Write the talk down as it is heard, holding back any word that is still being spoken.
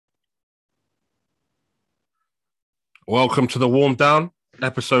Welcome to the warm down,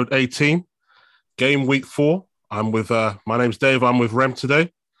 episode 18, game week 4. I'm with my name's Dave. I'm with Rem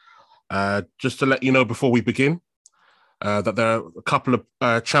today. Just to let you know before we begin, that there are a couple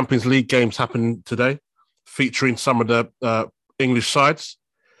of Champions League games happening today, featuring some of the English sides,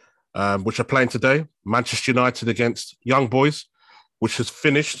 which are playing today. Manchester United against Young Boys, which has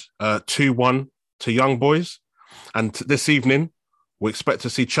finished 2-1 to Young Boys. And this evening, we expect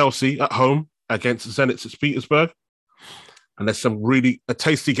to see Chelsea at home against Zenit St. Petersburg. And there's a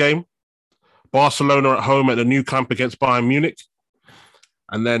tasty game. Barcelona at home at the Nou Camp against Bayern Munich.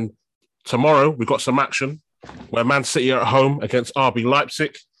 And then tomorrow, we've got some action where Man City are at home against RB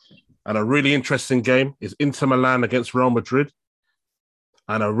Leipzig. And a really interesting game is Inter Milan against Real Madrid.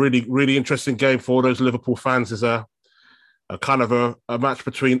 And a really, really interesting game for all those Liverpool fans is a kind of a match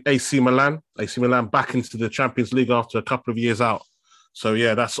between AC Milan back into the Champions League after a couple of years out. So,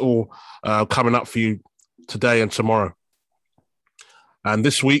 yeah, that's all coming up for you today and tomorrow. And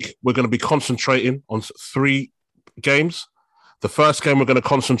this week, we're going to be concentrating on 3 games. The first game we're going to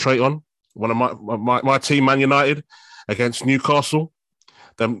concentrate on, one of my team, Man United, against Newcastle.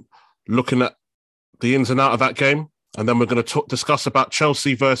 Then looking at the ins and out of that game. And then we're going to discuss about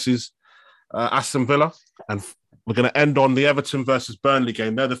Chelsea versus Aston Villa. And we're going to end on the Everton versus Burnley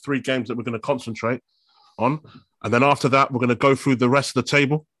game. They're the 3 games that we're going to concentrate on. And then after that, we're going to go through the rest of the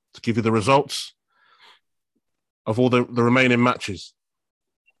table to give you the results of all the remaining matches.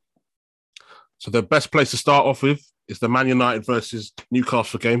 So the best place to start off with is the Man United versus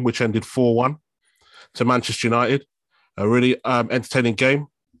Newcastle game, which ended 4-1 to Manchester United. A really entertaining game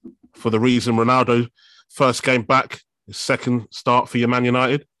for the reason Ronaldo, first game back, his second start for your Man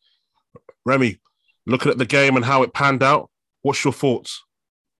United. Remy, looking at the game and how it panned out, what's your thoughts?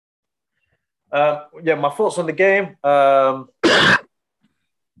 My thoughts on the game.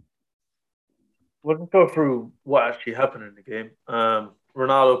 We'll go through what actually happened in the game.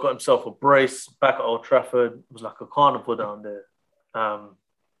 Ronaldo got himself a brace back at Old Trafford. It was like a carnival down there.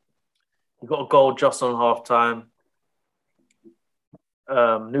 He got a goal just on half-time.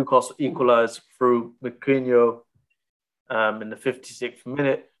 Newcastle equalised through Coutinho in the 56th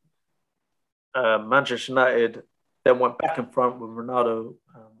minute. Manchester United then went back in front with Ronaldo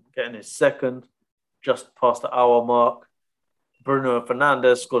getting his second just past the hour mark. Bruno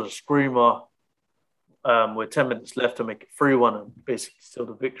Fernandes scored a screamer with 10 minutes left to make it 3-1 and basically seal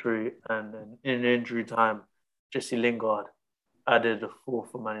the victory. And then in injury time, Jesse Lingard added a 4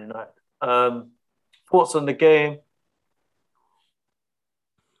 for Man United. Thoughts on the game?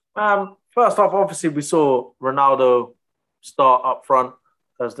 First off, obviously, we saw Ronaldo start up front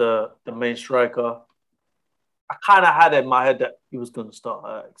as the main striker. I kind of had in my head that he was going to start.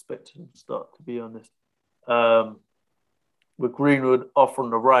 I expected him to start, to be honest. With Greenwood off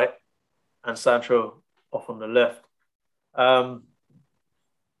on the right and Sancho off on the left. To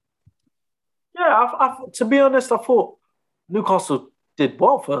be honest, I thought Newcastle did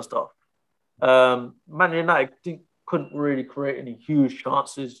well first half. Man United couldn't really create any huge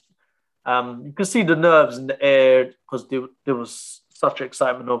chances. You can see the nerves in the air because there was such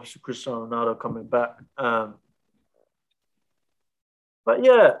excitement, obviously, Cristiano Ronaldo coming back. But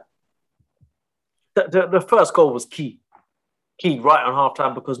yeah, the first goal was key right on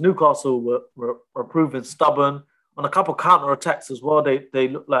halftime because Newcastle were proving stubborn on a couple of counter-attacks as well. They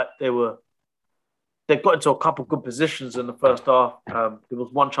looked like they got into a couple of good positions in the first half. There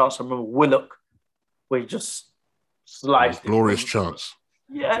was one chance, I remember Willock, where he just sliced. Glorious chance.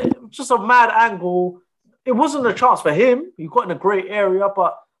 Yeah, just a mad angle. It wasn't a chance for him. He got in a great area,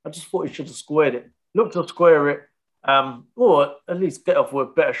 but I just thought he should have squared it. Looked to square it, or at least get off with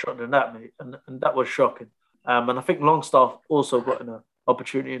a better shot than that, mate. And that was shocking. And I think Longstaff also got an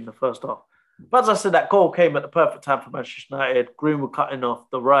opportunity in the first half. But as I said, that goal came at the perfect time for Manchester United. Greenwood cutting off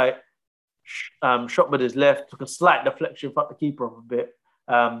the right, shot with his left, took a slight deflection, fucked the keeper up a bit.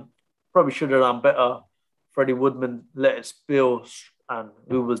 Probably should have done better. Freddie Woodman let it spill, and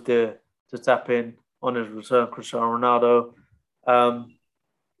who was there to tap in on his return, Cristiano Ronaldo. So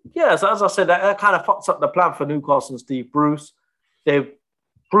as I said, that kind of fucks up the plan for Newcastle and Steve Bruce. They've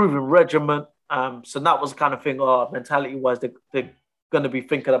proven regiment. So that was the kind of thing, mentality-wise, they're going to be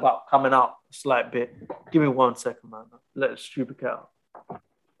thinking about coming out a slight bit. Give me 1 second, man. Let it stupid cat out.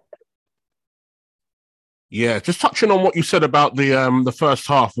 Yeah, just touching on what you said about the first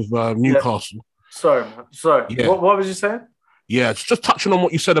half of Newcastle. Yeah. Sorry, man. Sorry. Yeah. What was you saying? Yeah, just touching on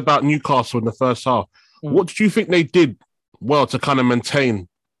what you said about Newcastle in the first half. What did you think they did well to kind of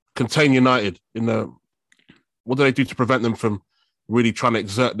contain United what did they do to prevent them from really trying to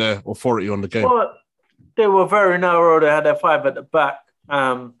exert their authority on the game? Well, they were very narrow. They had their 5 at the back.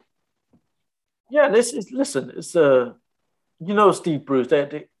 Yeah, listen. It's Steve Bruce.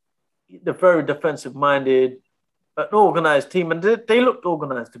 They're very defensive minded, an organised team, and they looked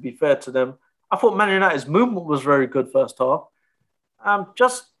organised. To be fair to them, I thought Man United's movement was very good first half.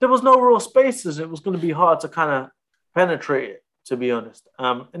 Just there was no real spaces. It was going to be hard to kind of penetrate it, to be honest.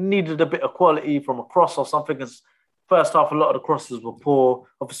 It needed a bit of quality from a cross or something. Because first half, a lot of the crosses were poor.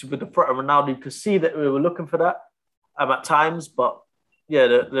 Obviously, with the threat of Ronaldo, you could see that we were looking for that at times. But yeah,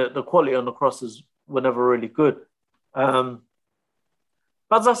 the quality on the crosses were never really good. But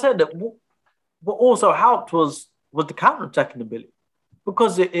as I said, what also helped was the counter-attacking ability,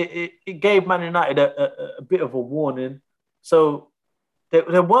 because it gave Man United a bit of a warning. So they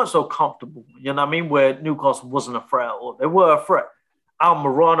weren't so comfortable, you know what I mean, where Newcastle wasn't a threat, or they were a threat.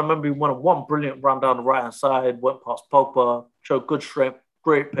 Almiron, I remember he won one brilliant run down the right-hand side, went past Pogba, showed good strength,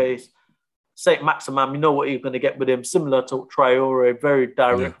 great pace. Saint Maximin, you know what you're going to get with him, similar to Traore, very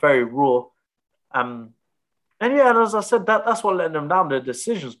direct, very raw. And yeah, and as I said, that's what let them down, their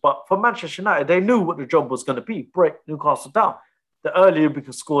decisions. But for Manchester United, they knew what the job was going to be, break Newcastle down. The earlier we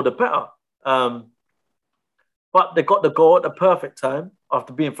could score, the better. But they got the goal at the perfect time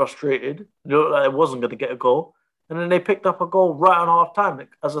after being frustrated. It looked like it wasn't going to get a goal. And then they picked up a goal right on half time.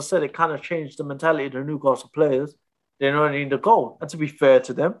 As I said, it kind of changed the mentality of the Newcastle players. They don't need a goal. And to be fair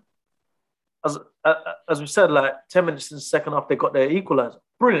to them, as we said, like 10 minutes in the second half, they got their equaliser.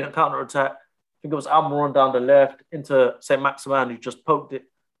 Brilliant counter-attack. I think it was Almiron down the left into St. Maximin, who just poked it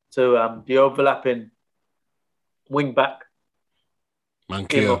to the overlapping wing-back.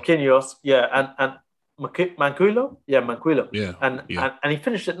 Marquinhos. Yeah, and Manquillo? Yeah, Manquillo. Yeah. And he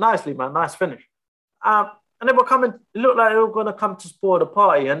finished it nicely, man. Nice finish. And they were coming, it looked like they were going to come to spoil the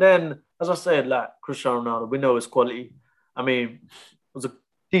party. And then, as I said, like Cristiano Ronaldo, we know his quality. I mean, it was a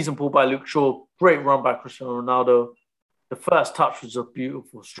decent ball by Luke Shaw, great run by Cristiano Ronaldo. The first touch was just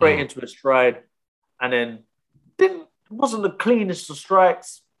beautiful, straight into his stride. And then wasn't the cleanest of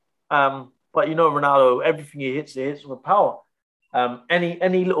strikes. But you know, Ronaldo, everything he hits with power.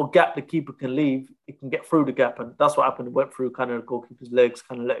 Any little gap the keeper can leave, it can get through the gap, and that's what happened. It went through kind of the goalkeeper's legs,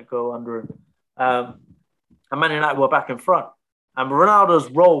 kind of let it go under him. And Man United were back in front. And Ronaldo's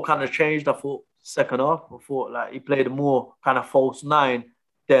role kind of changed, I thought, second half. I thought like he played a more kind of false nine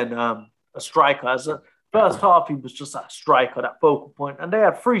than a striker. As a first half, he was just that striker, that focal point, and they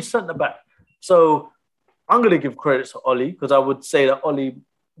had three centre-back. So I'm going to give credit to Oli, because I would say that Oli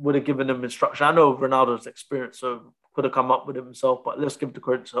would have given them instruction. I know Ronaldo's experience, so could have come up with it himself, but let's give the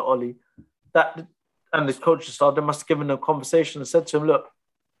credit to Oli. That and his coaching staff, they must have given him a conversation and said to him, look,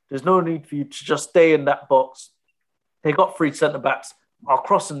 there's no need for you to just stay in that box. They got three centre-backs. Our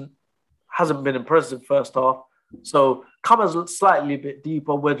crossing hasn't been impressive first half. So come as slightly a bit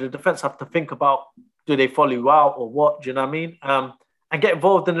deeper where the defence have to think about, do they follow you out or what? Do you know what I mean? And get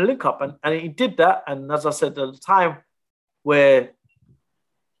involved in the link-up. And he did that. And as I said, at the time where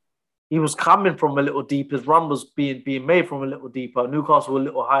he was coming from a little deep, his run was being made from a little deeper. Newcastle were a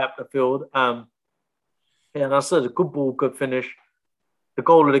little high up the field. And I said, a good ball, good finish. The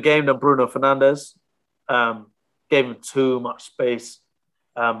goal of the game, then Bruno Fernandes gave him too much space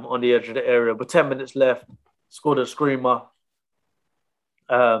on the edge of the area. But 10 minutes left, scored a screamer.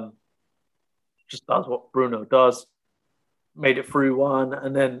 Just does what Bruno does. Made it 3-1.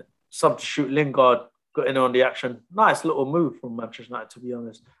 And then substitute Lingard got in on the action. Nice little move from Manchester United, to be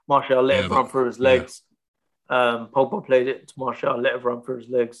honest. Martial let it run through his legs. Pogba played it to Martial, let it run through his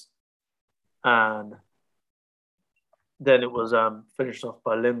legs. And then it was finished off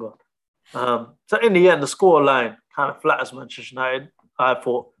by Lingard. So in the end, the score line kind of flatters Manchester United, I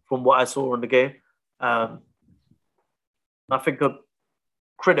thought, from what I saw in the game. I think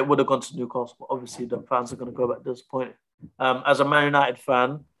credit would have gone to Newcastle, but obviously the fans are going to go back disappointed. As a Man United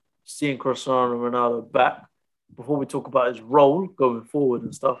fan, seeing Cristiano Ronaldo back, before we talk about his role going forward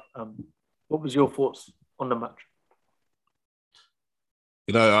and stuff, what was your thoughts on the match?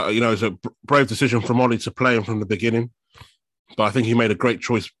 It's a brave decision from Oli to play him from the beginning, but I think he made a great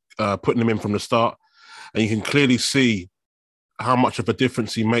choice putting him in from the start, and you can clearly see how much of a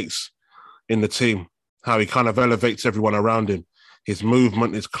difference he makes in the team, how he kind of elevates everyone around him, his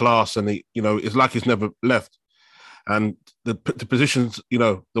movement, his class, and it's like he's never left. And the positions,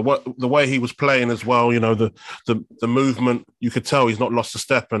 the way he was playing as well, the movement, you could tell he's not lost a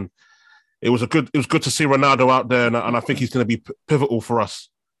step. And it was good to see Ronaldo out there, and I think he's going to be pivotal for us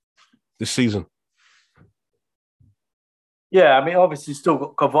this season. Yeah, I mean, obviously, still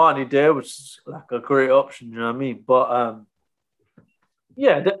got Cavani there, which is like a great option. You know what I mean? But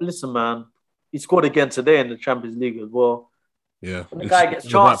listen, man, he scored again today in the Champions League as well. Yeah, when the guy gets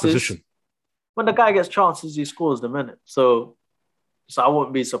chances. When the guy gets chances, he scores them, innit? So I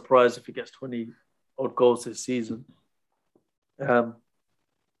wouldn't be surprised if he gets 20 odd goals this season.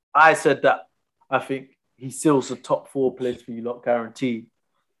 I said that I think he seals the top 4 place for you lot guaranteed.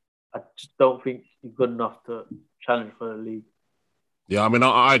 I just don't think he's good enough to challenge for the league. Yeah, I mean,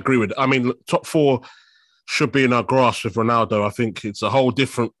 I agree with it. I mean, top 4 should be in our grasp with Ronaldo. I think it's a whole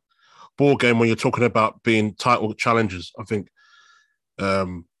different ball game when you're talking about being title challengers. I think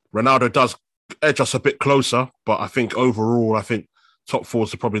Ronaldo does edge us a bit closer, but I think overall, I think top 4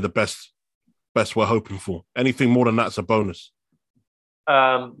 is probably the best we're hoping for. Anything more than that's a bonus.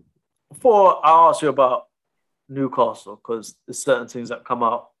 Before I ask you about Newcastle, because there's certain things that come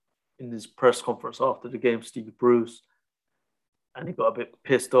out in this press conference after the game, Steve Bruce, and he got a bit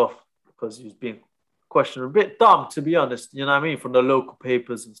pissed off because he was being questioned, a bit dumb, to be honest, you know what I mean, from the local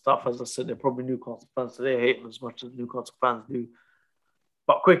papers and stuff. As I said, they're probably Newcastle fans, so they hate him as much as Newcastle fans do.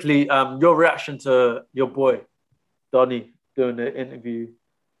 But quickly, your reaction to your boy, Donny, doing the interview,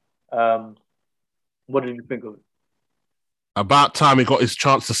 what did you think of it? About time he got his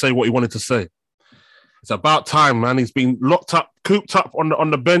chance to say what he wanted to say. It's about time, man. He's been locked up, cooped up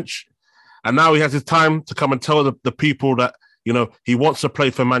on the bench, and now he has his time to come and tell the people that, you know, he wants to play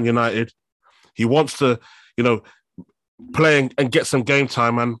for Man United. He wants to, you know, play and get some game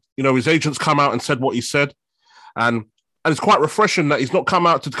time. And, you know, his agents come out and said what he said. And it's quite refreshing that he's not come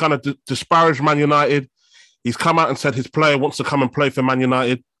out to kind of disparage Man United. He's come out and said his player wants to come and play for Man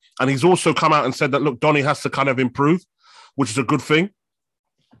United. And he's also come out and said that, look, Donny has to kind of improve, which is a good thing.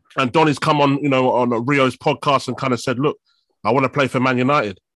 And Donny's come on, you know, on Rio's podcast and kind of said, look, I want to play for Man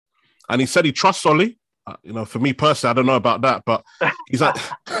United. And he said he trusts Ollie. You know, for me personally, I don't know about that, but he's like,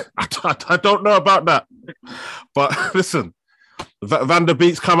 I don't know about that. But listen, Van der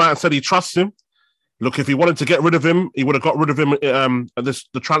Beek's come out and said he trusts him. Look, if he wanted to get rid of him, he would have got rid of him at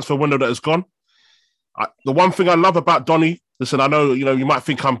the transfer window that has gone. The one thing I love about Donny, listen, I know, you know, you might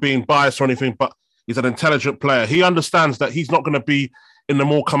think I'm being biased or anything, but he's an intelligent player. He understands that he's not going to be in the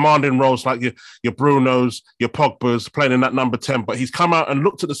more commanding roles like your Brunos, your Pogbas, playing in that number 10. But he's come out and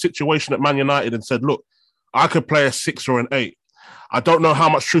looked at the situation at Man United and said, look, I could play a 6 or an 8. I don't know how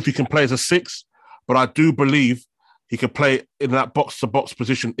much truth he can play as a 6, but I do believe he could play in that box-to-box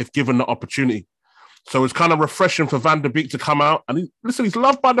position if given the opportunity. So it's kind of refreshing for Van der Beek to come out. And he's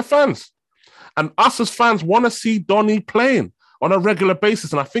loved by the fans. And us as fans want to see Donny playing on a regular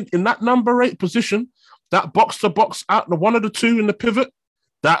basis. And I think in that number 8 position, that box-to-box out, the one of the two in the pivot,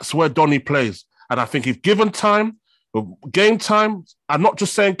 that's where Donny plays. And I think if given time, game time, I'm not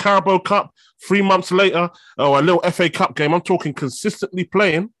just saying Carabao Cup 3 months later or a little FA Cup game, I'm talking consistently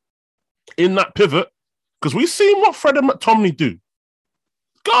playing in that pivot, because we've seen what Fred and McTominay do.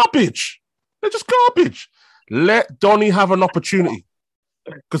 Garbage. They're just garbage. Let Donny have an opportunity.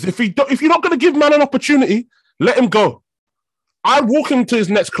 Because if you're not going to give man an opportunity, let him go. I'd walk him to his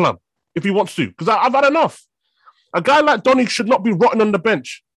next club if he wants to, because I've had enough. A guy like Donny should not be rotting on the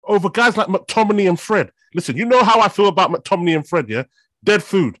bench over guys like McTominay and Fred. Listen, you know how I feel about McTominay and Fred, yeah? Dead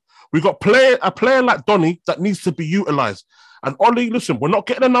food. We've got a player like Donny that needs to be utilised. And Ollie, listen, we're not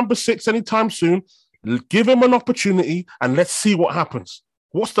getting a number 6 anytime soon. Give him an opportunity and let's see what happens.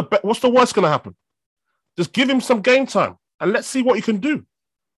 What's the worst going to happen? Just give him some game time and let's see what he can do.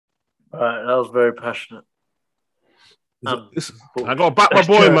 All right, that was very passionate. I got to back my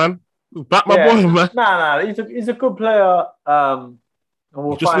boy, man. Back my boy, man. Nah, he's a good player. And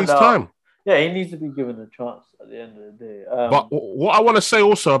we'll he just needs time. Yeah, he needs to be given a chance at the end of the day. But what I want to say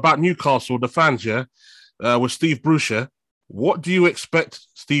also about Newcastle, the fans, yeah, with Steve Bruce, yeah, what do you expect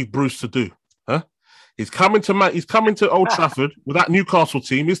Steve Bruce to do? Huh? He's coming to Old Trafford with that Newcastle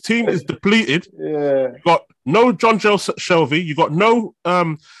team. His team is depleted. Yeah. You got no John Joe Shelby. You got no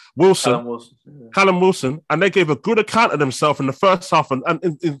Wilson. Callum Wilson. And they gave a good account of themselves in the first half. And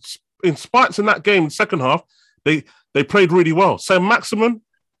in spite in that game, in the second half, they played really well. So Maximin,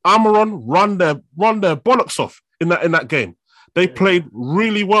 Almiron run their bollocks off in that game. They played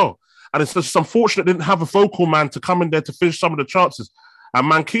really well. And it's just unfortunate they didn't have a vocal man to come in there to finish some of the chances. And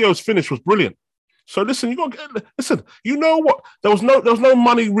Manquillo's finish was brilliant. So listen, you know what? There was no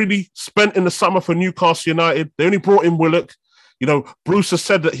money really spent in the summer for Newcastle United. They only brought in Willock. You know, Bruce has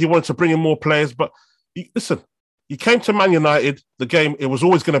said that he wanted to bring in more players, but listen, you came to Man United, the game, it was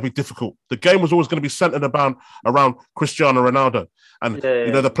always going to be difficult. The game was always going to be centered around Cristiano Ronaldo and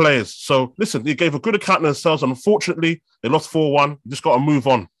you know, the players. So listen, they gave a good account of themselves. And unfortunately, they lost 4-1. You just got to move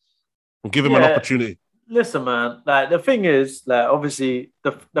on and give him an opportunity. Listen, man, like the thing is, like obviously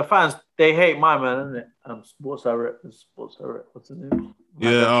the fans, they hate my man, isn't it? Sports Direct, what's his name?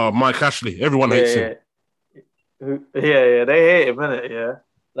 Mike Ashley. Everyone hates him. Yeah, they hate him, innit? Yeah.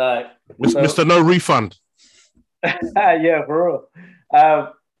 Like Mr. No Refund. Yeah, for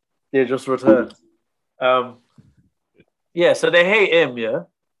real. Just returned. Yeah, so they hate him, yeah.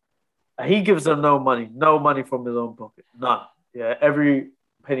 He gives them no money from his own pocket, none. Yeah, every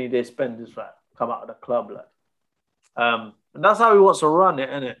penny they spend is like come out of the club, like. And that's how he wants to run it,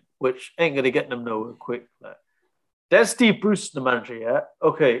 innit? Which ain't gonna get them nowhere quick. Like. Then Steve Bruce is the manager, yeah.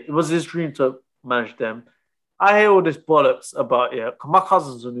 Okay, it was his dream to manage them. I hear all this bollocks about my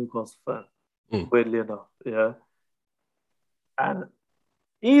cousin's a Newcastle fan, weirdly enough, yeah. And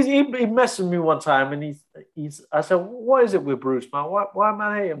he messed with me one time, and I said, "What is it with Bruce, man? Why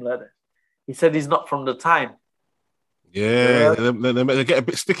man hate him like this?" He said he's not from the time. Yeah, they get a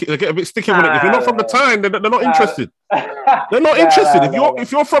bit sticky. They get a bit sticky with it. If you're not from the time, they're not interested. They're not interested.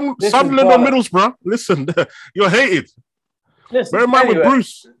 If you're from Sunderland or Middlesbrough, listen, you're hated. Listen, bear in mind with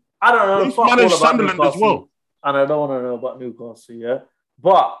Bruce. I don't know. He's managed Sunderland Newcastle, as well, and I don't want to know about Newcastle. Yeah,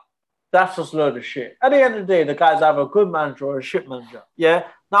 but that's just a load of shit. At the end of the day, the guy's either a good manager or a shit manager. Yeah.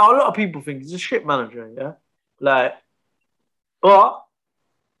 Now a lot of people think he's a shit manager. Yeah, but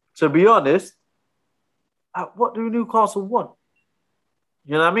to be honest. What do Newcastle want?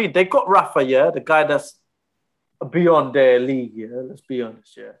 You know what I mean? They got Rafa, yeah, the guy that's beyond their league, yeah. Let's be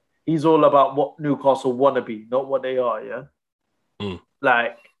honest, yeah. He's all about what Newcastle want to be, not what they are, yeah.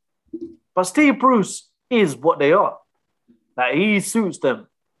 But Steve Bruce is what they are. He suits them.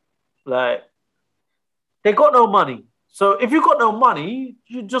 They got no money. So if you got no money,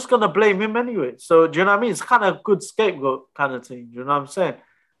 you're just gonna blame him anyway. So do you know what I mean? It's kind of a good scapegoat kind of thing. Do you know what I'm saying?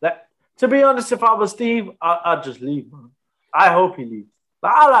 To be honest, if I was Steve, I'd just leave, man. I hope he leaves.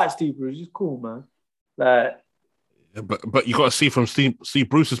 I like Steve Bruce. He's cool, man. But you got to see from Steve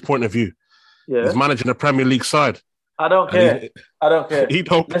Bruce's point of view. Yeah. He's managing a Premier League side. I don't care. I don't care. He's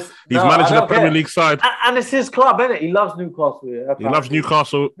managing a Premier League side. And it's his club, isn't it? He loves Newcastle. Yeah, he loves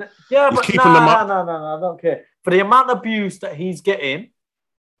Newcastle. Yeah, but keeping them up. No, I don't care. For the amount of abuse that he's getting,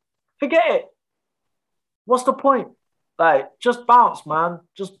 forget it. What's the point? Just bounce, man.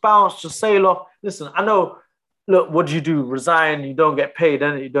 Just bounce. Just sail off. Listen, I know, look, what do you do? Resign, you don't get paid,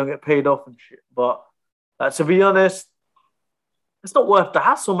 and you don't get paid off and shit. But, to be honest, it's not worth the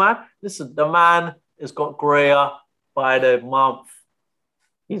hassle, man. Listen, the man has got grayer by the month.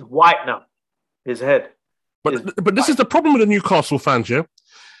 He's white now, his head. But this is the problem with the Newcastle fans, yeah?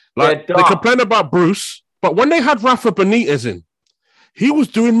 They complain about Bruce, but when they had Rafa Benitez in, he was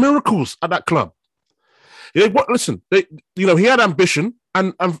doing miracles at that club. Yeah, listen, he had ambition,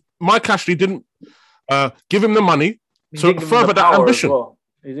 and Mike Ashley didn't give him the money to further that ambition. Well.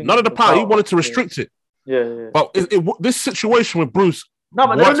 None of the power. He wanted to restrict it. Yeah. But this situation with Bruce,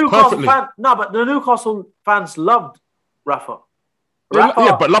 but the Newcastle fans loved Rafa.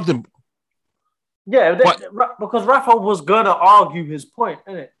 But loved him. Yeah, because Rafa was going to argue his point,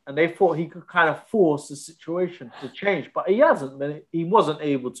 innit? And they thought he could kind of force the situation to change, but he hasn't. He wasn't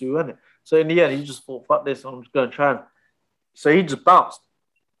able to, innit? So in the end, he just thought, fuck this, I'm just going to try. So he just bounced.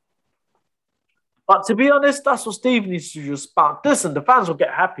 But to be honest, that's what Steve needs to just bounce. Listen, the fans will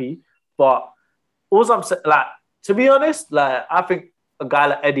get happy, but all I'm saying, to be honest, I think a guy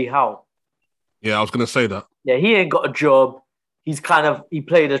like Eddie Howe. Yeah, I was going to say that. Yeah, he ain't got a job. He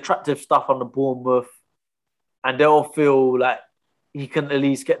played attractive stuff on the Bournemouth, and they all feel like he can at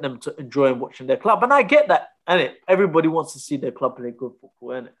least get them to enjoy watching their club. And I get that, innit? Everybody wants to see their club play good football,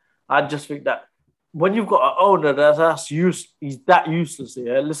 innit? I just think that when you've got an owner he's that useless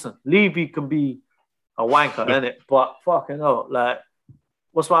here. Listen, Levy can be a wanker, innit? But fucking hell,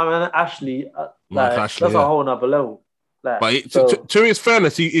 what's my man Ashley? That's a whole nother level. To his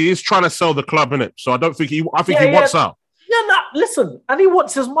fairness, he is trying to sell the club, innit? So I don't think he wants out. Yeah, listen, and he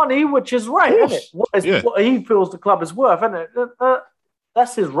wants his money, which is right, innit? What he feels the club is worth, innit?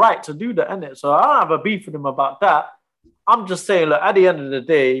 That's his right to do that, innit? So I don't have a beef with him about that. I'm just saying, look, at the end of the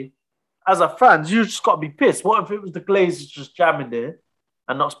day, as a fan, you just got to be pissed. What if it was the Glazers just jamming there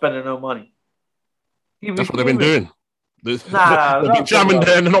and not spending no money? That's what they've been doing. They've been jamming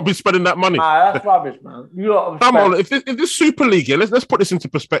there and not been spending that money. Nah, that's rubbish, man. Come on, if this Super League, let's put this into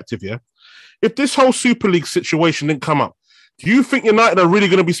perspective, yeah? If this whole Super League situation didn't come up, do you think United are really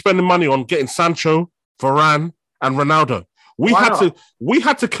going to be spending money on getting Sancho, Varane, and Ronaldo? We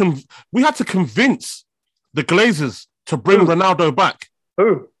had to convince the Glazers to bringRonaldo back.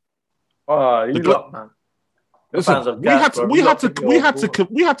 Who? Oh, you lot, man. Listen, we had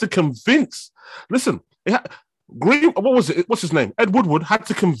to convince. Listen, what was it? What's his name? Ed Woodward had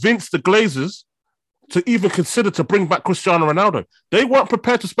to convince the Glazers to even consider to bring back Cristiano Ronaldo. They weren't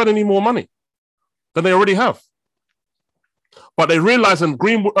prepared to spend any more money than they already have. But they realized, and Ed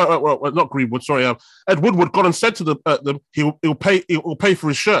Woodward got and said to them, he'll pay for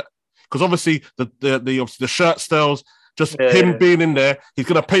his shirt, because obviously the shirt sales Just him Yeah. being in there, he's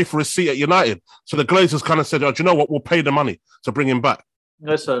going to pay for his seat at United. So the Glazers kind of said, oh, do you know what? We'll pay the money to bring him back.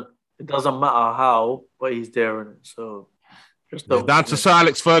 Listen, it doesn't matter how, but he's there in it. So just Yeah, don't. down to Sir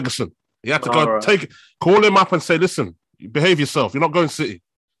Alex Ferguson. He had to All go right. call him up and say, listen, behave yourself. You're not going City.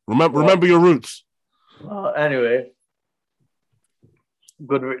 Remember your roots. Anyway,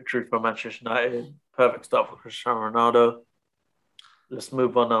 good victory for Manchester United. Perfect start for Cristiano Ronaldo. Let's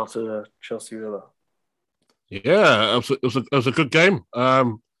move on now to Chelsea Villa. Yeah, it was a good game.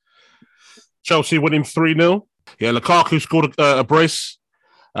 Chelsea winning 3-0. Yeah, Lukaku scored a brace.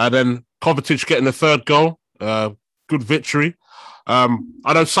 Then Kovacic getting the third goal. Good victory.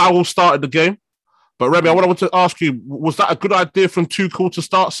 I know Saul started the game, but Remy, I wanted to ask you, was that a good idea from Tuchel to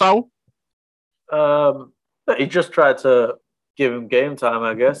start Saul? He just tried to give him game time,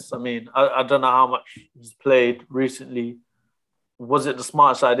 I guess. I mean, I don't know how much he's played recently. Was it the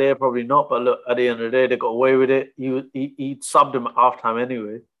smartest idea? Probably not. But look, at the end of the day, they got away with it. He subbed him at halftime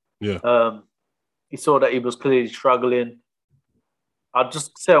anyway. Yeah. He saw that he was clearly struggling. I'll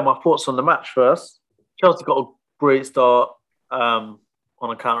just say my thoughts on the match first. Chelsea got a great start on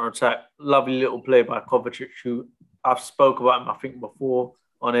a counter-attack. Lovely little play by Kovacic, who I've spoke about him, I think, before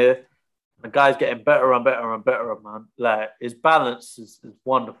on here. The guy's getting better and better and better, man. Like, his balance is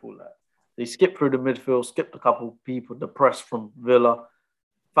wonderful. Like, he skipped through the midfield, skipped a couple of people, the press from Villa,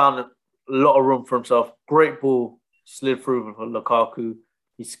 found a lot of room for himself. Great ball, slid through for Lukaku.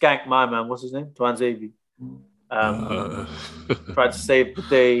 He skanked my man, what's his name? Twanzebe. Tried to save the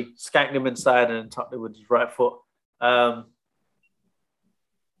day, skanked him inside and tucked it with his right foot. Then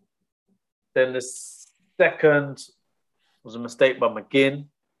the second was a mistake by McGinn.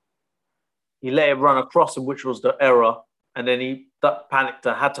 He let it run across him, which was the error. And then he panicked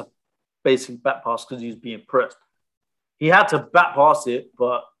and had to basically back pass because he was being pressed. He had to back pass it,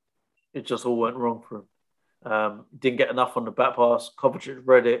 but it just all went wrong for him. Didn't get enough on the back pass. Kovacic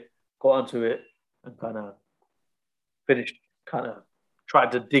read it, got onto it, and kind of finished,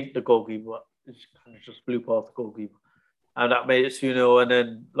 tried to dink the goalkeeper. It kind of just flew past the goalkeeper. And that made it 2-0. And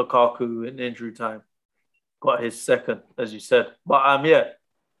then Lukaku in injury time got his second, as you said. But yeah,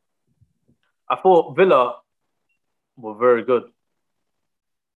 I thought Villa were very good.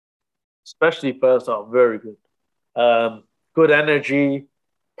 Especially first half, very good. Good energy,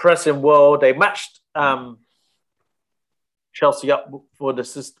 pressing well. They matched Chelsea up with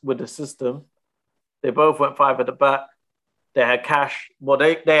the system. They both went 5 at the back. They had cash. Well,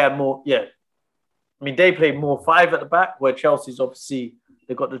 they had more, yeah. I mean, they played more 5 at the back, where Chelsea's obviously,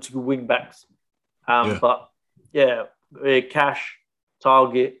 they got the 2 wing backs. But yeah, cash,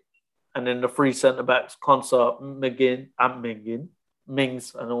 Target, and then the 3 centre backs, Konsa,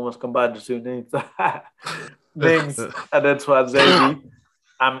 Mings, and almost combined the 2 names. Mings, and then Twanzebe.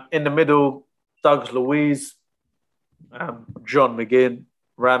 In the middle, Douglas Luiz, John McGinn,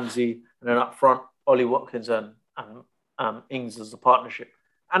 Ramsey, and then up front, Ollie Watkins and Ings as a partnership.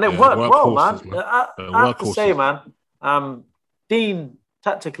 And it worked well, man. I have to say, man, Dean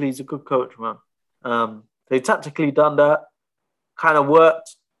tactically is a good coach, man. They tactically done that, kind of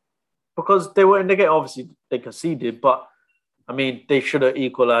worked, because they were in the game. Obviously, they conceded, but I mean, they should have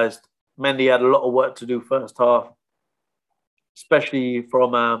equalised. Mendy had a lot of work to do first half, especially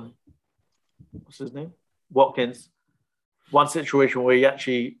from, what's his name? Watkins. One situation where he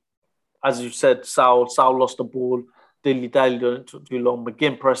actually, as you said, Saul lost the ball. Dilly-dally, it took too long.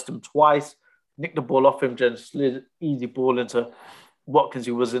 McGinn pressed him twice, nicked the ball off him, just slid easy ball into Watkins,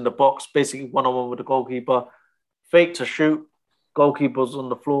 who was in the box, basically one-on-one with the goalkeeper. Faked to shoot. Goalkeeper's on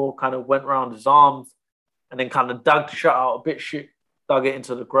the floor, kind of went around his arms, and then kind of dug the shot out a bit shit, dug it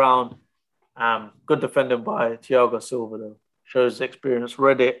into the ground. Good defending by Thiago Silva, though. Shows experience,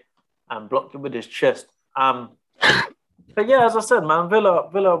 read it, and blocked it with his chest. But yeah, as I said, man,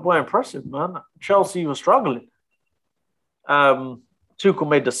 Villa were impressive, man. Chelsea was struggling. Tuchel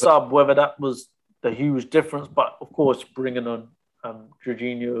made the sub, whether that was the huge difference, but of course, bringing on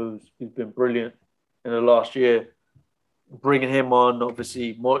Jorginho, who's been brilliant in the last year, bringing him on,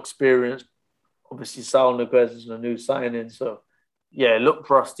 obviously more experience. Obviously, Saul Niguez is a new signing, so yeah, it looked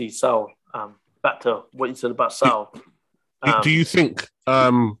rusty. Saul, back to what you said about Saul. Do you think?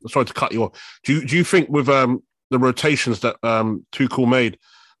 Sorry to cut you off. Do you think with the rotations that Tuchel made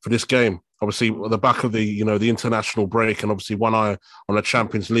for this game, obviously at the back of the the international break, and obviously one eye on the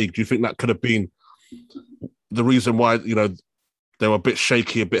Champions League, do you think that could have been the reason why they were a bit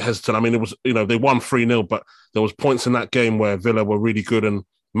shaky, a bit hesitant? I mean, it was they won 3-0, but there was points in that game where Villa were really good and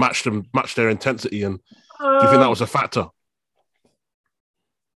matched their intensity. And do you think that was a factor?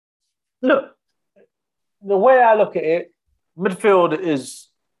 Look, the way I look at it, midfield is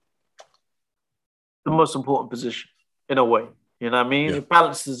the most important position. in a way. You know what I mean? Yeah. It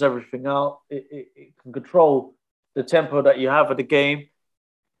balances everything out. It can control the tempo that you have of the game.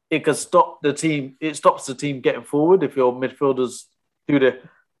 It can stop the team. It stops the team getting forward if your midfielders do the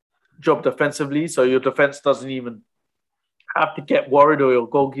job defensively. So your defense doesn't even have to get worried, or your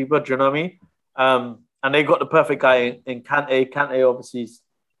goalkeeper. Do you know what I mean? And they got the perfect guy in Kante. Kante obviously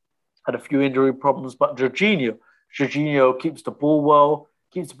had a few injury problems, but Jorginho keeps the ball well,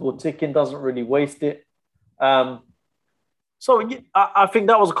 keeps the ball ticking, doesn't really waste it. So I think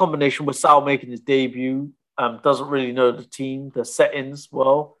that was a combination with Sal making his debut. Doesn't really know the team, the settings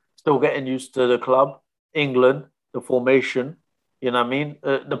well, still getting used to the club, England, the formation, you know what I mean?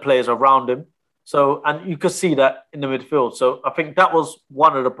 The players around him. So, and you could see that in the midfield. So I think that was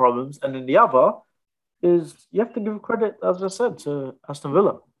one of the problems. And then the other is you have to give credit, as I said, to Aston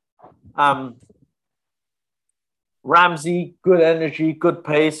Villa. Ramsey, good energy, good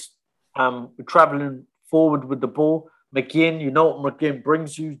pace. We're traveling forward with the ball. McGinn, you know what McGinn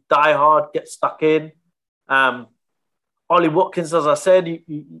brings you. Die hard, get stuck in. Ollie Watkins, as I said,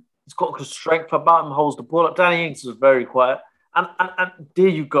 he's got good strength about him, holds the ball up. Danny Ings is very quiet. And there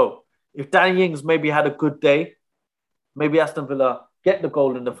you go. If Danny Ings maybe had a good day, maybe Aston Villa get the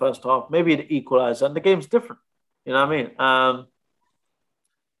goal in the first half, maybe the equaliser, and the game's different. You know what I mean?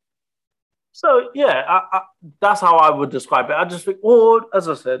 So, yeah, that's how I would describe it. I just think, or as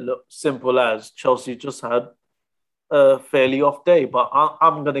I said, look, simple as Chelsea just had a fairly off day. But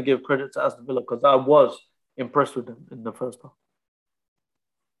I'm going to give credit to Aston Villa because I was impressed with them in the first half.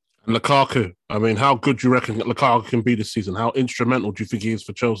 And Lukaku, I mean, how good do you reckon Lukaku can be this season? How instrumental do you think he is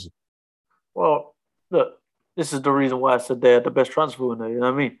for Chelsea? Well, look, this is the reason why I said they're the best transfer winner. You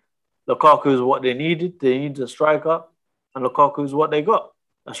know what I mean? Lukaku is what they needed. They needed a striker, and Lukaku is what they got.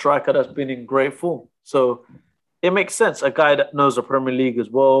 A striker that's been in great form. So it makes sense. A guy that knows the Premier League as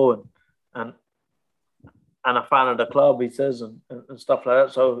well and a fan of the club, he says, and stuff like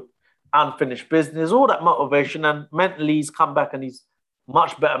that. So unfinished business, all that motivation. And mentally, he's come back and he's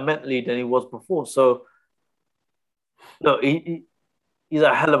much better mentally than he was before. So, look, he's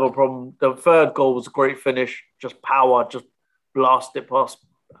a hell of a problem. The third goal was a great finish. Just power, just blast it past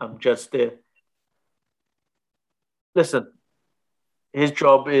Jed Steer. Listen, his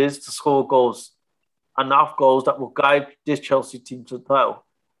job is to score goals, enough goals that will guide this Chelsea team to the title.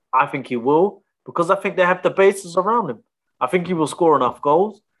 I think he will, because I think they have the bases around him. I think he will score enough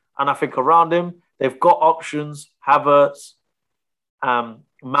goals, and I think around him, they've got options, Havertz,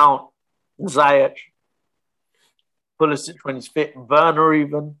 Mount, Ziyech, Pulisic when he's fit, Werner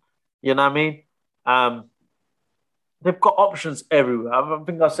even, you know what I mean? They've got options everywhere. I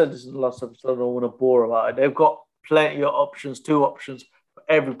think I said this in the last episode, I don't want to bore about it. They've got plenty of options, 2 options for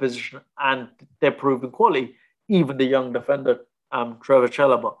every position, and they're proving quality. Even the young defender, Trevor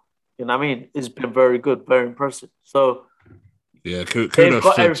Chalobah, you know what I mean? It's been very good, very impressive. So, yeah, they've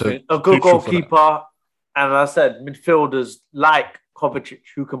got everything. A good goalkeeper, and as I said, midfielders like Kovacic,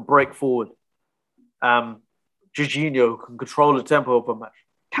 who can break forward. Jorginho, who can control the tempo of a match.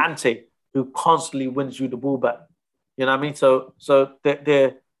 Kante, who constantly wins you the ball back. You know what I mean? So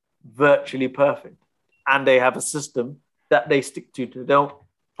they're virtually perfect. And they have a system that they stick to. They don't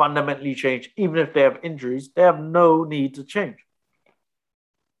fundamentally change. Even if they have injuries, they have no need to change.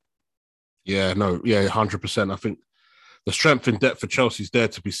 Yeah, 100%. I think the strength and depth for Chelsea is there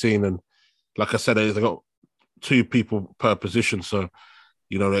to be seen. And like I said, they've got 2 people per position. So,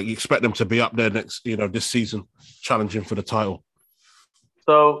 you know, you expect them to be up there next, you know, this season, challenging for the title.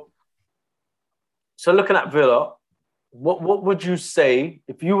 So looking at Villa, what would you say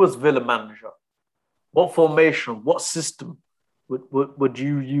if you was Villa manager? What formation, what system would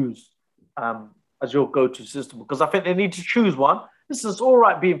you use as your go-to system? Because I think they need to choose one. This is all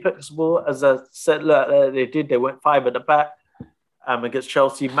right being flexible. As I said, they did. They went 5 at the back against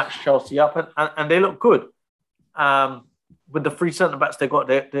Chelsea, matched Chelsea up, and they look good. With the 3 centre-backs they got,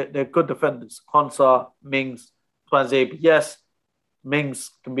 they're good defenders. Konsa, Mings, Twanzebe. Yes,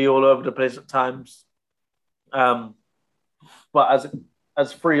 Mings can be all over the place at times. But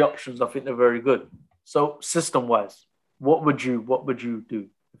as 3 options, I think they're very good. So system-wise, what would you do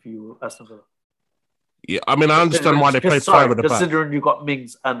if you were Aston Villa? Yeah, I mean, I understand why they played 5 at the back. Considering you got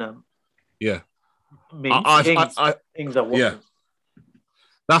Mings and yeah, Ings and Watkins. Yeah,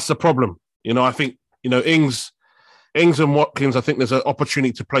 that's the problem. You know, I think Ings and Watkins. I think there's an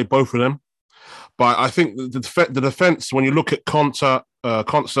opportunity to play both of them, but I think the defense, when you look at Konsa,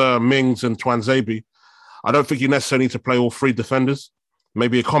 Mings, and Twanzebe, I don't think you necessarily need to play all 3 defenders.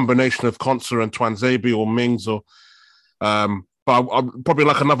 Maybe a combination of Konsa and Twanzebe or Mings, or but I'd probably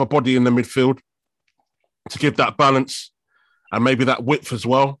like another body in the midfield to give that balance and maybe that width as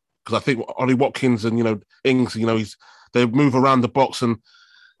well. because I think Ollie Watkins and Ings, they move around the box and.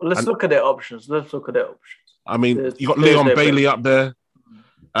 Let's look at their options. I mean, you got Leon Bailey up there.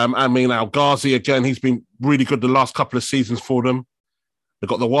 I mean, Al Ghazi again. He's been really good the last couple of seasons for them. They've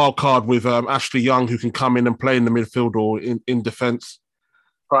got the wild card with Ashley Young, who can come in and play in the midfield or in defence.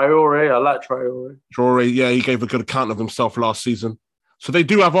 Traore, I like Traore. Traore, yeah, he gave a good account of himself last season. So they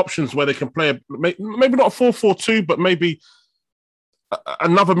do have options where they can play, maybe not a 4-4-2, but maybe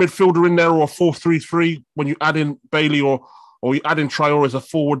another midfielder in there or a 4-3-3 when you add in Bailey or you add in Traore as a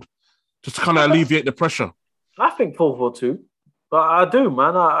forward, just to kind of alleviate the pressure. I think 4-4-2, but I do,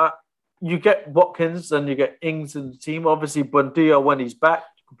 man. You get Watkins and you get Ings in the team. Obviously, Buendia, when he's back,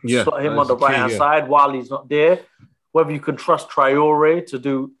 slot him on the right-hand side while he's not there. Whether you can trust Traore to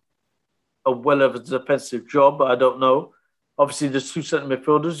do a well of a defensive job, I don't know. Obviously, there's two centre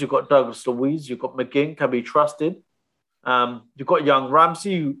midfielders. You've got Douglas Luiz. You've got McGinn, can be trusted. You've got young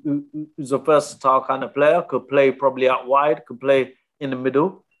Ramsey, who's a versatile kind of player, could play probably out wide, could play in the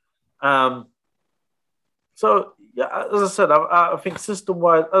middle. So, yeah, as I said, I think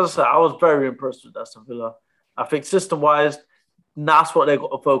system-wise, as I said, I was very impressed with Aston Villa. I think system-wise, that's what they've got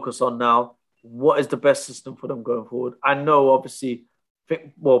to focus on now. What is the best system for them going forward? I know, obviously,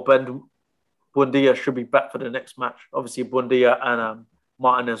 Ben Buendia should be back for the next match. Obviously, Buendia and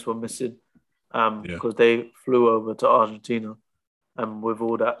Martinez were missing because they flew over to Argentina with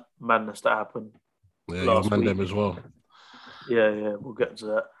all that madness that happened last week. Them as well. Yeah, we'll get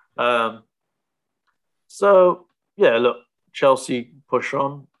to that. So, yeah, look, Chelsea push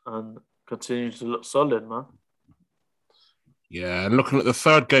on and continue to look solid, man. Yeah, and looking at the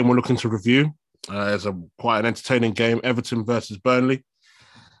third game we're looking to review, it's quite an entertaining game, Everton versus Burnley.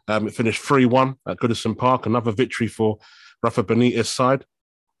 It finished 3-1 at Goodison Park, another victory for Rafa Benitez side.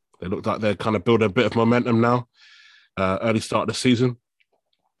 They look like they're kind of building a bit of momentum now, early start of the season.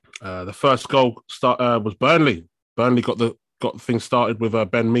 The first goal was Burnley. Burnley got things started with a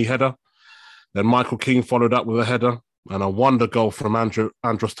Ben Mee header. Then Michael Keane followed up with a header and a wonder goal from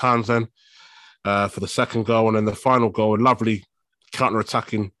Andros Townsend for the second goal. And then the final goal, a lovely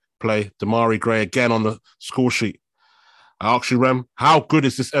counter-attacking play. Damari Gray again on the score sheet. I ask you, Rem, how good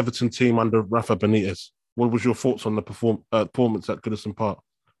is this Everton team under Rafa Benitez? What was your thoughts on the performance at Goodison Park?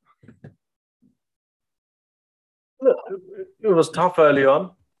 Look, it was tough early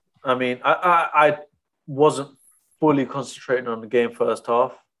on. I mean, I wasn't fully concentrating on the game first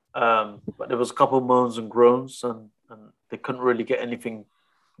half. But there was a couple of moans and groans and they couldn't really get anything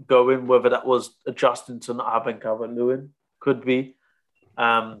going, whether that was adjusting to not having Calvert-Lewin, could be.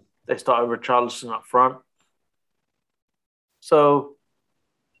 They started with Richarlison up front. So,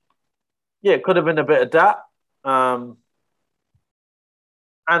 yeah, it could have been a bit of that. And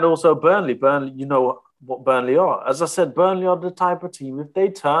also Burnley. Burnley, you know what Burnley are. As I said, Burnley are the type of team, if they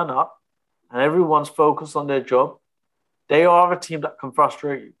turn up and everyone's focused on their job, they are a team that can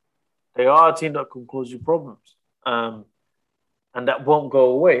frustrate you. They are a team that can cause you problems. And that won't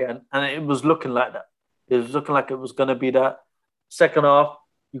go away. And it was looking like that. It was looking like it was going to be that. Second half,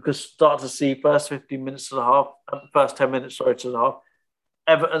 you could start to see first 15 minutes to the half, first 10 minutes, to the half.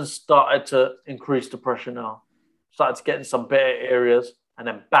 Everton started to increase the pressure now. Started to get in some better areas. And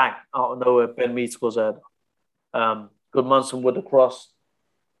then bang, out of nowhere, Ben Mee scores a header. Goodmanson with the cross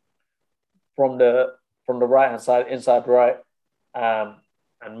from the right-hand side, inside right.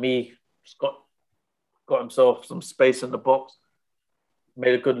 And Mee just got himself some space in the box,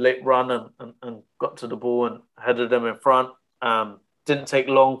 made a good late run and got to the ball and headed them in front. Didn't take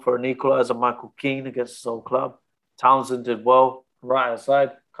long for an equaliser, Michael Keane against his old club. Townsend did well, right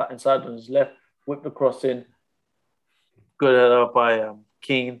outside, cut inside on his left, whipped the cross in. Good header by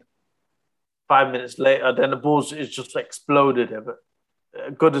Keane. 5 minutes later, then the ball just exploded.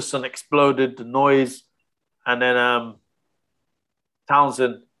 Goodison exploded, the noise. And then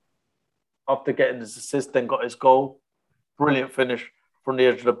Townsend, after getting his assist, then got his goal. Brilliant finish from the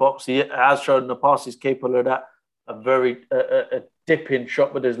edge of the box. He has shown in the past he's capable of that. A dip-in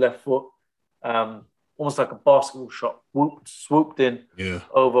shot with his left foot. Almost like a basketball shot. Swooped in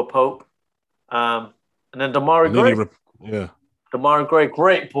over Pope. And then Damari Gray. Damari Gray,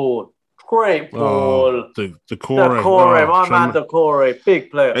 great ball. Great ball. Decore, my man Decore, big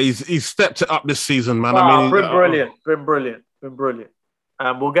player. He's stepped it up this season, man. Been brilliant.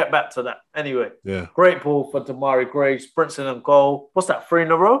 We'll get back to that. Anyway, great ball for Damari Gray. Sprints in and goal. What's that, 3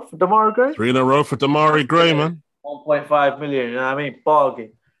 in a row for Damari Gray? 3 in a row for Damari Gray, man. 1.5 million, you know what I mean?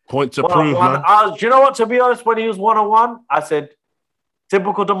 Bargain. Point to prove, man. Do you know what, to be honest, when he was 1-on-1, I said,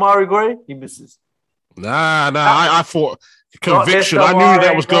 typical Damari Gray, he misses. I thought conviction. I knew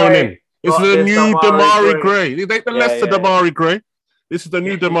that was going in. It's the new Damari Gray. They the Leicester Damari Gray. This is the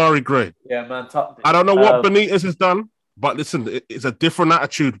new Demarai Gray. Yeah, man. I don't know what Benitez has done, but listen, it's a different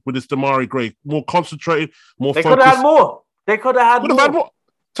attitude with this Demarai Gray. More concentrated, more focused. They could have had more. They could have had more.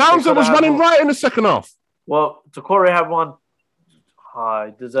 Townsend was running right in the second half. Well, Doucouré had one.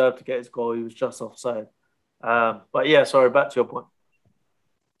 He deserved to get his goal. He was just offside. But yeah, sorry, back to your point.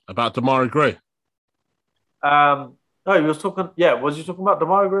 About Demarai Gray. No, he was talking. Yeah, was he talking about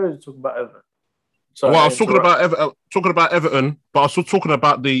Demarai Gray or was he talking about Everton? Sorry, well, I was talking about Everton, but I was still talking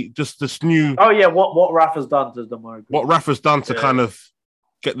about this new. Oh yeah, what Rafa's done to Demarai Gray. What Rafa's done to kind of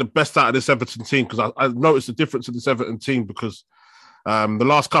get the best out of this Everton team, because I noticed the difference in this Everton team because the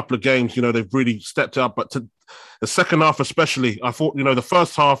last couple of games, they've really stepped up, but to the second half especially, I thought, the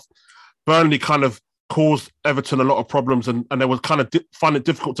first half, Burnley kind of caused Everton a lot of problems, and they would kind of find it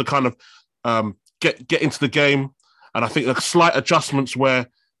difficult to kind of get into the game. And I think the slight adjustments where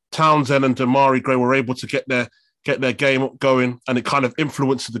Townsend and Demarai Gray were able to get their game going, and it kind of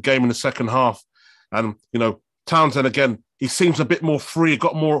influenced the game in the second half. And Townsend again, he seems a bit more free,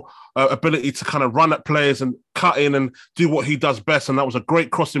 got more ability to kind of run at players and cut in and do what he does best. And that was a great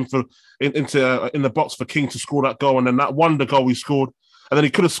crossing in the box for King to score that goal, and then that wonder goal he scored, and then he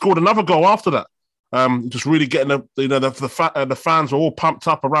could have scored another goal after that. Just really getting the fans were all pumped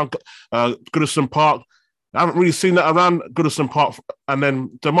up around Goodison Park. I haven't really seen that around Goodison Park. And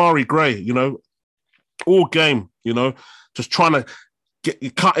then Demarai Gray, all game, just trying to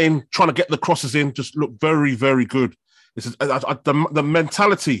get cut in, trying to get the crosses in, just look very, very good. The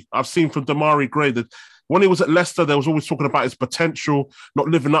mentality I've seen from Demarai Gray, that when he was at Leicester, there was always talking about his potential, not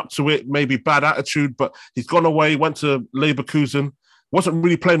living up to it, maybe bad attitude, but he's gone away, went to Leverkusen, wasn't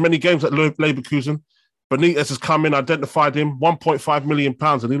really playing many games at Leverkusen. Benitez has come in, identified him, £1.5 million,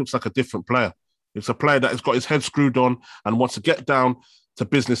 and he looks like a different player. It's a player that has got his head screwed on and wants to get down to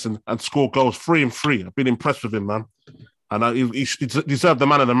business and score goals free. I've been impressed with him, man. And he deserved the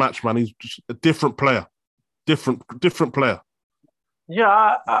man of the match, man. He's just a different player. Different player.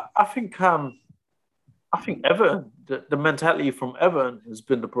 Yeah, I think Everton, the mentality from Everton has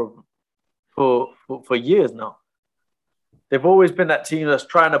been the problem for years now. They've always been that team that's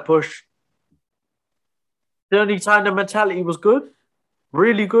trying to push. The only time the mentality was good,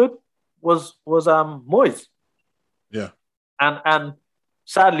 really good, was Moyes. Yeah. And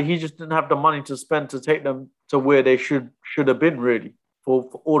sadly, he just didn't have the money to spend to take them to where they should have been, really, for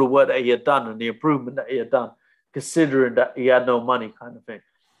all the work that he had done and the improvement that he had done, considering that he had no money, kind of thing.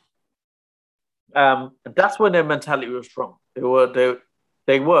 And that's when their mentality was strong. They were,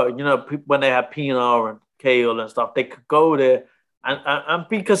 when they had Pienaar and Cahill and stuff, they could go there and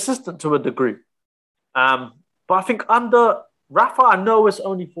be consistent to a degree. But I think under Rafa, I know it's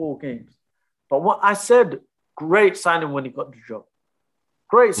only 4 games. But what I said, great signing when he got the job.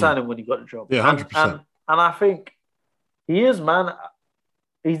 Great signing when he got the job. Yeah, 100%. And I think he is, man.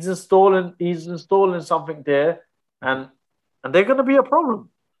 He's installing something there, and they're going to be a problem.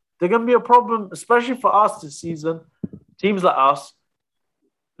 They're going to be a problem, especially for us this season. Teams like us,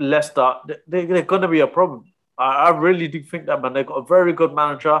 Leicester, they're going to be a problem. I really do think that, man. They've got a very good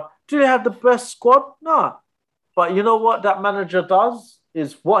manager. Do they have the best squad? No. But you know what that manager does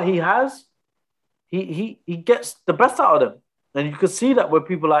is what he has, he gets the best out of them. And you can see that with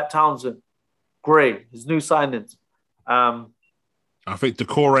people like Townsend, Gray, his new signings. I think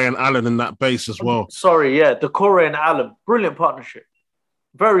Doucouré and Allen in that base as well. Doucouré and Allen. Brilliant partnership.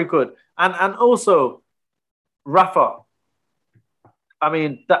 Very good. And also, Rafa. I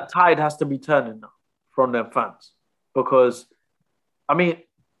mean, that tide has to be turning now from their fans. Because, I mean,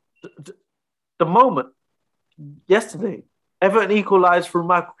 the moment, yesterday, Everton equalised through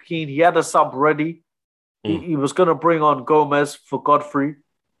Michael Keane. He had a sub ready. He was going to bring on Gomez for Godfrey.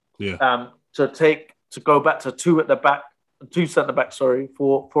 Yeah. To go back to 2 at the back, 2 centre backs,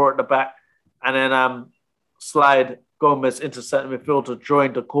 4 at the back, and then slide Gomez into centre midfield to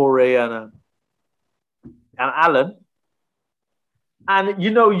join Doucouré and Allen. And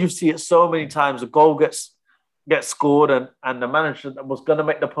you see it so many times. A goal gets scored, and the manager that was going to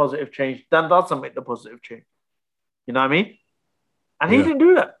make the positive change then doesn't make the positive change. You know what I mean? And he didn't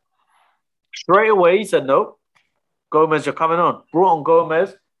do that. Straight away, he said, no, Gomez, you're coming on. Brought on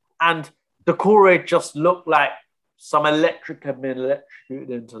Gomez, and Doucouré just looked like some electric had been electrocuted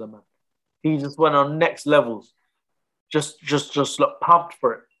into the man. He just went on next levels. Just looked pumped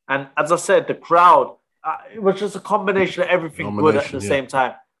for it. And as I said, the crowd, it was just a combination of everything good at the same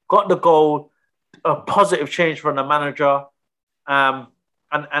time. Got the goal, a positive change from the manager, and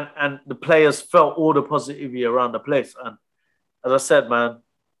the players felt all the positivity around the place. And as I said, man,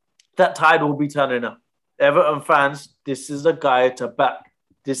 that tide will be turning up. Everton fans, this is the guy to back.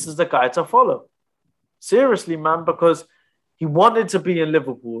 This is the guy to follow. Seriously, man, because he wanted to be in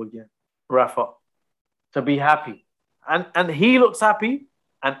Liverpool again, Rafa, to be happy. And he looks happy,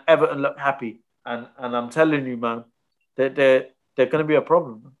 and Everton look happy. And I'm telling you, man, that they're going to be a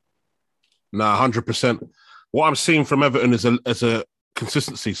problem. Nah, 100%. What I'm seeing from Everton is a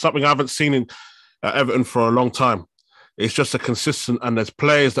consistency, something I haven't seen in Everton for a long time. It's just a consistent, and there's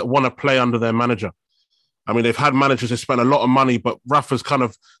players that want to play under their manager. I mean, they've had managers that spent a lot of money, but Rafa's kind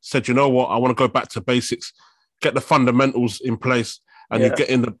of said, you know what, I want to go back to basics, get the fundamentals in place, and you're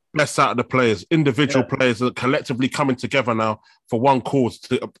getting the best out of the players, individual players that are collectively coming together now for one cause,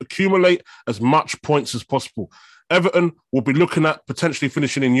 to accumulate as much points as possible. Everton will be looking at potentially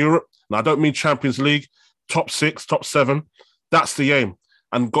finishing in Europe. Now, I don't mean Champions League, top 6, top 7. That's the aim.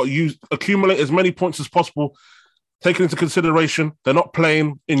 And got you accumulate as many points as possible, taking into consideration they're not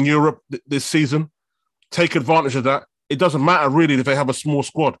playing in Europe this season. Take advantage of that. It doesn't matter really if they have a small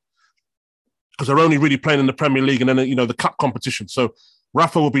squad, because they're only really playing in the Premier League and then, the cup competition. So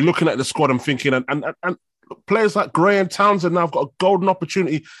Rafa will be looking at the squad and thinking, and players like Gray and Townsend now have got a golden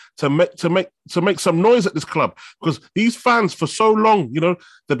opportunity to make some noise at this club, because these fans for so long,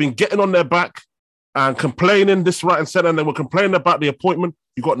 they've been getting on their back and complaining this right and center, and they were complaining about the appointment.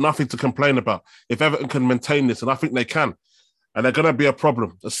 You've got nothing to complain about if Everton can maintain this, and I think they can. And they're going to be a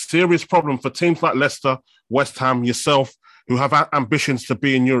problem, a serious problem for teams like Leicester, West Ham, yourself, who have ambitions to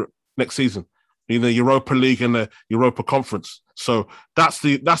be in Europe next season, in the Europa League and the Europa Conference. So that's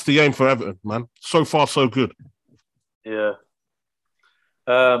the aim for Everton, man. So far, so good. Yeah.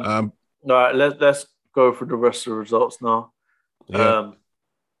 All right, let's go through the rest of the results now. Yeah.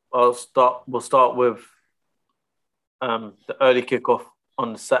 We'll start with the early kickoff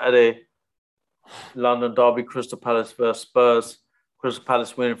on Saturday. London derby, Crystal Palace versus Spurs. Crystal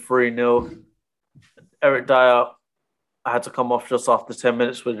Palace winning 3-0. Eric Dyer had to come off just after 10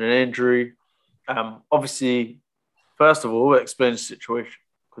 minutes with an injury. Obviously, first of all, we'll explain the situation,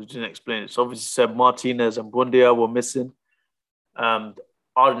 because you didn't explain it. So obviously said Martinez and Buendia were missing. Four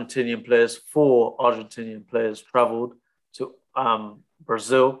Argentinian players travelled to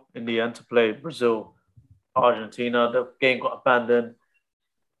Brazil in the end to play Brazil-Argentina. The game got abandoned.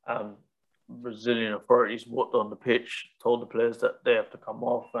 Brazilian authorities walked on the pitch, told the players that they have to come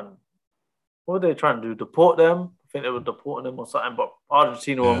off, and what were they trying to do? Deport them? I think they were deporting them or something, but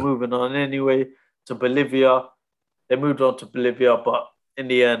Argentina were moving on anyway to Bolivia. They moved on to Bolivia, but in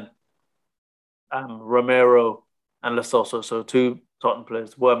the end, Romero and Lo Celso, so 2 Tottenham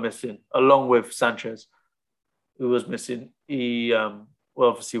players, were missing, along with Sanchez, who was missing. He,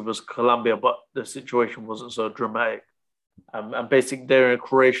 obviously was Colombia, but the situation wasn't so dramatic. And basically, they're in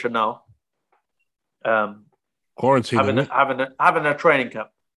Croatia now. Quarantine, having a training camp.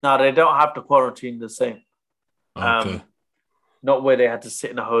 Now, they don't have to quarantine the same. Okay. Not where they had to sit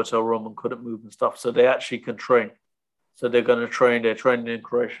in a hotel room and couldn't move and stuff. So they actually can train. So they're going to train. They're training in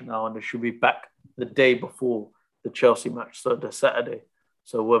Croatia now, and they should be back the day before the Chelsea match, so the Saturday.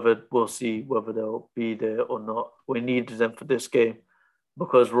 So we'll see whether they'll be there or not. We needed them for this game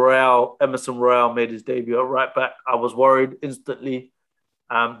because Emerson Royale made his debut at right back. I was worried instantly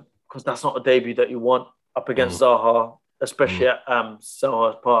because that's not a debut that you want up against Zaha, especially at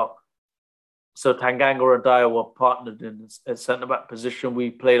Selhurst Park. So Tanganga and Dyer were partnered in a centre-back position. We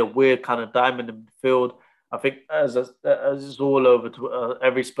played a weird kind of diamond in midfield. I think as it's all over to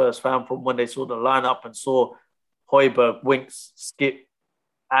every Spurs fan from when they saw the lineup and saw Højbjerg, Winks, Skip,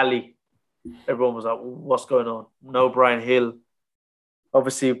 Ali. Everyone was like, what's going on? No Brian Hill.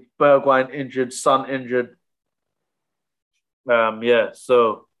 Obviously, Bergwijn injured, Son injured.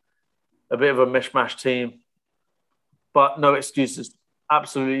 So a bit of a mishmash team. But no excuses.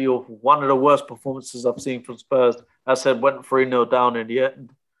 Absolutely awful. One of the worst performances I've seen from Spurs. As I said, went 3-0 down in the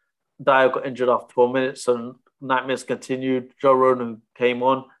end. Dyer got injured after 12 minutes, so nightmares continued. Joe Ronan came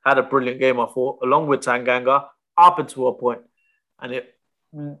on, had a brilliant game, I thought, along with Tanganga, up until a point. And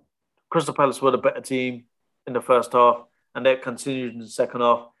Crystal Palace were the better team in the first half, and they continued in the second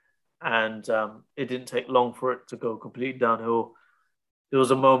half. And it didn't take long for it to go completely downhill. There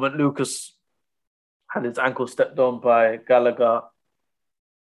was a moment Lucas had his ankle stepped on by Gallagher.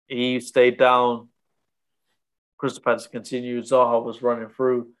 He stayed down. Crystal Palace continued. Zaha was running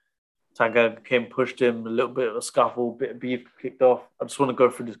through. Tanganga came, pushed him, a little bit of a scuffle, bit of beef kicked off. I just want to go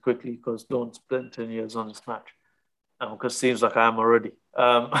through this quickly because Dawn's spent 10 years on this match. Because it seems like I am already.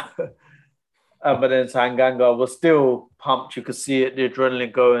 But then Tanganga was still pumped. You could see it, the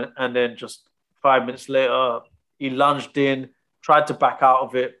adrenaline going. And then just 5 minutes later, he lunged in, tried to back out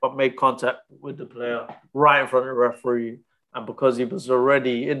of it, but made contact with the player right in front of the referee. And because he was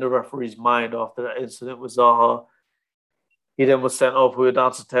already in the referee's mind after that incident with Zaha, he then was sent off. We were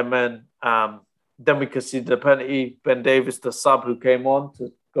down to 10 men. Then we could see the penalty. Ben Davies, the sub who came on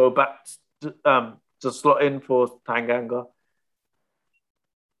to go back to slot in for Tanganga.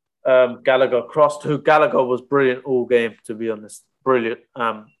 Gallagher crossed, who Gallagher was brilliant all game, to be honest. Brilliant.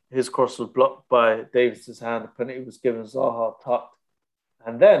 His cross was blocked by Davies' hand. The penalty was given Zaha tucked.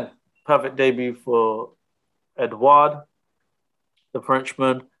 And then, perfect debut for Edouard, the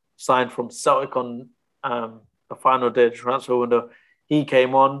Frenchman, signed from Celtic on the final day of the transfer window. He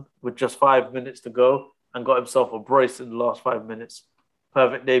came on with just 5 minutes to go and got himself a brace in the last 5 minutes.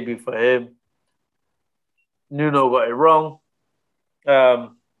 Perfect debut for him. Nuno got it wrong.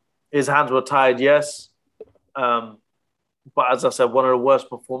 His hands were tied, yes. But as I said, one of the worst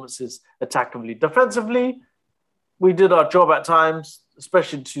performances attackingly. Defensively, we did our job at times,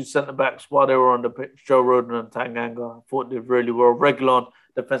 especially two centre-backs while they were on the pitch, Joe Rodon and Tanganga. I thought they did really well. Reguilon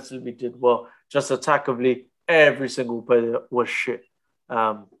defensively did well. Just attackingly, every single player was shit.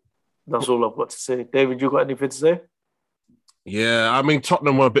 That's all I've got to say. David, you got anything to say? Yeah, I mean,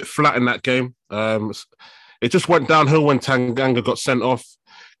 Tottenham were a bit flat in that game. It just went downhill when Tanganga got sent off.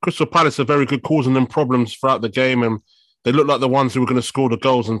 Crystal Palace are very good causing them problems throughout the game, and they looked like the ones who were going to score the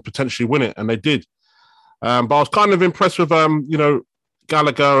goals and potentially win it, and they did. But I was kind of impressed with,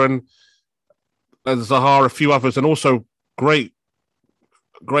 Gallagher and Zaha, a few others, and also great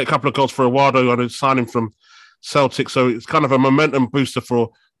couple of goals for Eduardo on his signing from Celtic. So it's kind of a momentum booster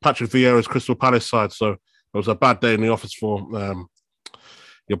for Patrick Vieira's Crystal Palace side. So it was a bad day in the office for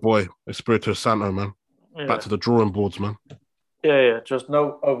your boy, Espirito Santo, man. Yeah. Back to the drawing boards, man. Yeah. Just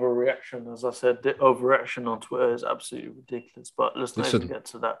no overreaction. As I said, the overreaction on Twitter is absolutely ridiculous. But let's not even get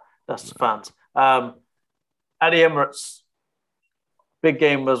to that. That's the fans. At the Emirates, big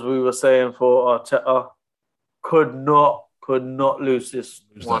game, as we were saying, for Arteta. Could not lose this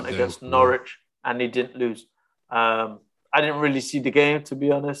one against Norwich, and he didn't lose. I didn't really see the game, to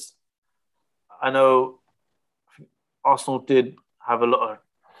be honest. I know Arsenal did have a lot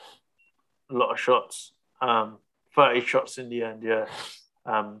of shots, 30 shots in the end. Yeah,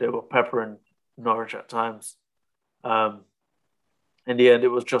 they were peppering Norwich at times. In the end, it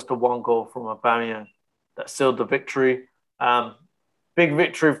was just a one goal from Aubameyang that sealed the victory. Big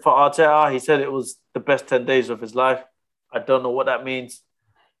victory for Arteta. He said it was the best 10 days of his life. I don't know what that means.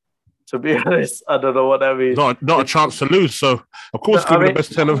 To be honest, I don't know what that means. Not a chance to lose. So, of course, give the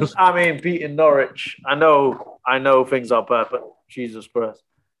best 10 of us. I mean, beating Norwich. I know things are bad, but Jesus Christ.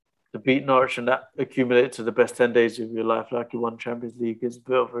 To beat Norwich and that accumulate to the best 10 days of your life like you won Champions League is a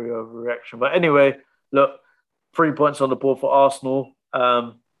bit of a overreaction. But anyway, look, 3 points on the board for Arsenal.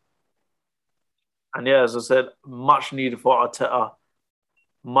 And yeah, as I said, much needed for Arteta.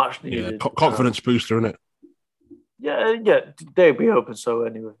 Much needed. Yeah, confidence booster, isn't it? Yeah, they'd be hoping so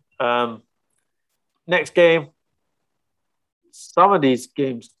anyway. Next game. Some of these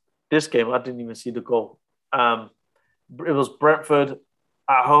games, this game, I didn't even see the goal. It was Brentford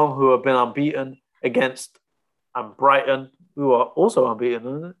at home, who have been unbeaten, against Brighton, who are also unbeaten,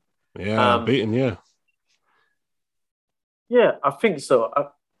 isn't it? Yeah, unbeaten, yeah. Yeah, I think so.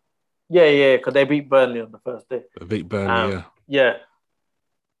 Yeah, because they beat Burnley on the first day. They beat Burnley, yeah. Yeah.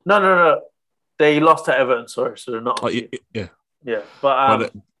 No. They lost to Everton, sorry, so they're not. Yeah.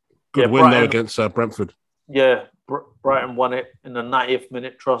 But good win though against Brentford. Yeah, Brighton won it in the 90th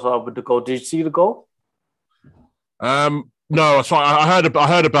minute. Trossard with the goal. Did you see the goal? No, so I heard about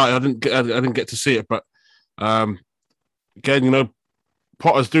it. I didn't get to see it, but again,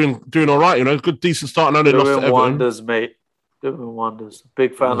 Potter's doing all right. Good decent start. And only lost to Everton. Wonders, mate. Doing wonders.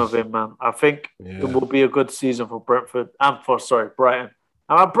 Big fan of him, man. I think it will be a good season for Brentford and Brighton.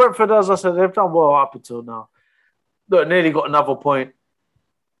 And Brentford, as I said, they've done well up until now. Look, nearly got another point,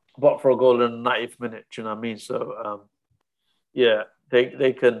 but for a goal in the 90th minute. Do you know what I mean? So,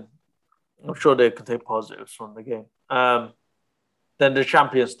 they can. I'm sure they can take positives from the game. Then the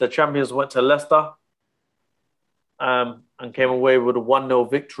champions. The champions went to Leicester and came away with a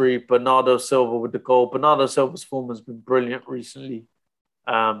 1-0 victory. Bernardo Silva with the goal. Bernardo Silva's form has been brilliant recently.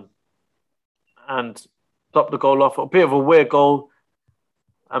 And topped the goal off. A bit of a weird goal.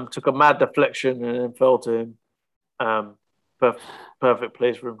 Took a mad deflection and then fell to him. Perfect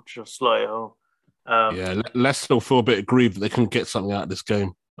place for him to just slot it home. Leicester feel a bit aggrieved that they couldn't get something out of this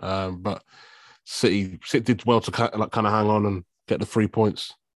game. But City did well to kind of hang on and get the 3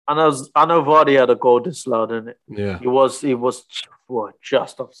 points. I know Vardy had a goal disallowed, didn't it? Yeah. He was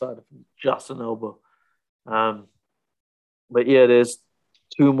just offside of him, just an elbow. But yeah, there's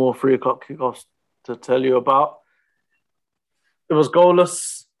 2 more 3 o'clock kickoffs to tell you about. It was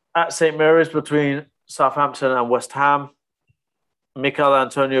goalless at St. Mary's between Southampton and West Ham. Mikel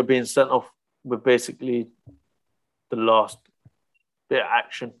Antonio being sent off with basically the last bit of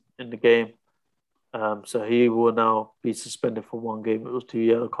action in the game. So he will now be suspended for 1 game. It was 2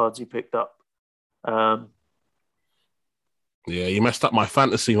 yellow cards he picked up. Yeah, you messed up my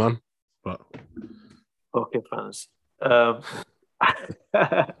fantasy, man. But okay, fantasy.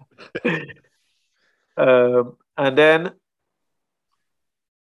 And then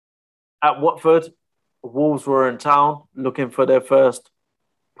at Watford, Wolves were in town looking for their first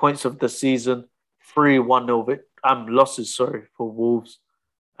points of the season. 3-1-0 losses, for Wolves.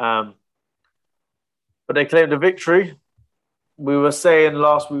 But they claimed a victory. We were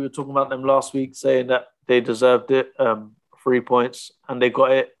talking about them last week, saying that they deserved it, 3 points, and they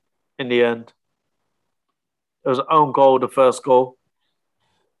got it in the end. It was an own goal, the first goal.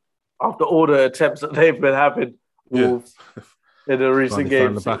 After all the attempts that they've been having, Wolves, in the recent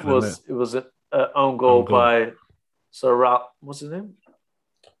games, it was an own goal by what's his name?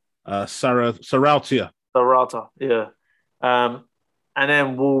 Sarautia. Sarauta, yeah. And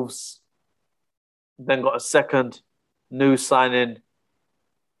then Wolves then got a second new signing,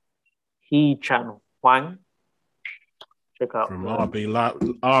 Chan Huang. Check out. From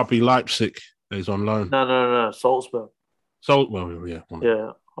RB Leipzig. He's on loan. No. Salzburg. Yeah.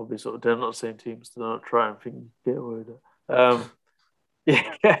 Yeah, obviously they're not the same team, so they're not trying to get away with it.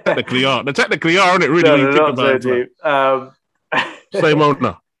 Yeah. Technically are. They technically are, aren't it? Really, when you think about it. Same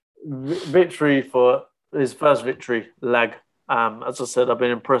owner. Victory for his first victory, Lag. As I said, I've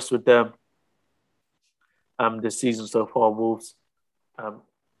been impressed with them this season so far, Wolves.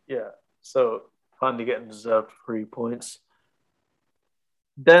 So finally getting deserved 3 points.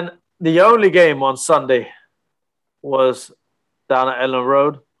 Then the only game on Sunday was down at Ellen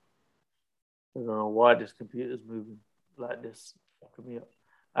Road. I don't know why this computer's moving like this. Fucking me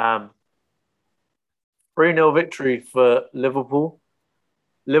up. 3-0 victory for Liverpool.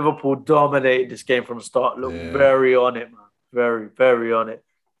 Liverpool dominated this game from the start. Looked very on it, man. Very, very on it.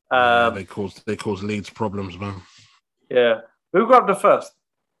 They caused Leeds problems, man. Yeah. Who grabbed the first?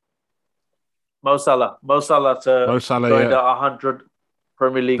 Mo Salah. Mo Salah joined the 100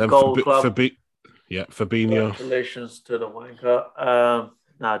 Premier League goal club. Fabinho. Congratulations to the wanker.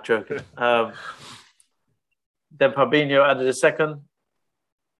 Nah, joking. Then Fabinho added a second.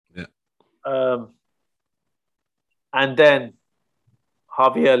 Yeah. And then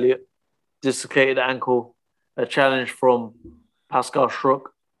Harvey Elliott dislocated ankle. A challenge from Pascal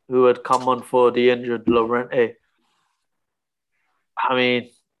Schrock, who had come on for the injured Llorente. I mean,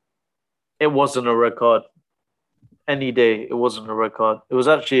 it wasn't a red card. Any day, it wasn't a red card. It was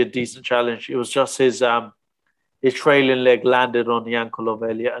actually a decent challenge. It was just his trailing leg landed on the ankle of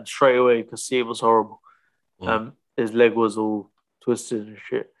Elliott, and straight away you could see it was horrible. His leg was all twisted and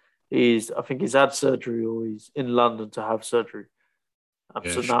shit. I think he's had surgery, or he's in London to have surgery.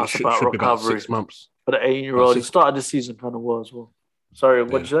 So now it's about recovery. About 6 months. For the 18-year-old, he started the season kind of well as well. Sorry,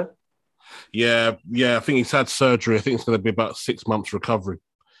 what did you say? Yeah. I think he's had surgery. I think it's going to be about 6 months recovery.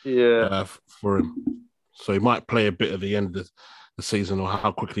 Yeah, for him. So he might play a bit at the end of the season, or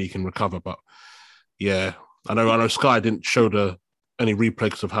how quickly he can recover. But yeah, I know Sky didn't show any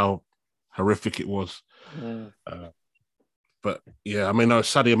replays of how horrific it was. But yeah, I mean,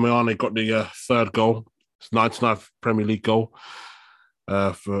 Sadio Mane got the third goal. It's 99th Premier League goal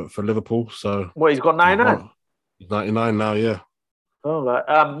for Liverpool. So he's got 99. He's 99 now. Yeah. Oh,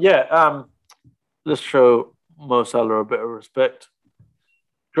 right. Let's show Mo Salah a bit of respect.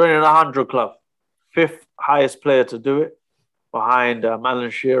 Joining the 100 club, 5th highest player to do it, behind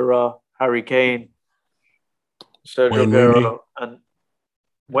Alan Shearer, Harry Kane, Sergio Aguero, and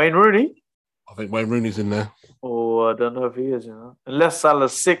Wayne Rooney. I think Wayne Rooney's in there. Oh, I don't know if he is, Unless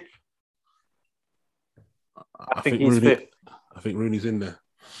Salah's sick. I think he's 5th. I think Rooney's in there.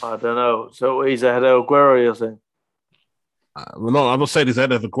 I don't know. So he's ahead of Aguero, you're saying? No, I'm not saying he's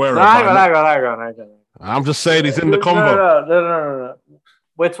ahead of Aguero. Hang on. I'm just saying he's in the combo. No.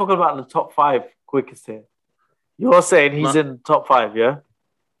 We're talking about the top 5 quickest here. You're saying he's in the top 5, yeah?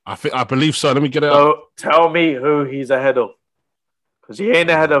 I believe so. Let me get it up. Tell me who he's ahead of. Because he ain't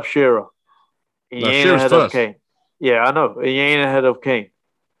ahead of Shearer. He ain't ahead of Kane. Yeah, I know. He ain't ahead of Kane.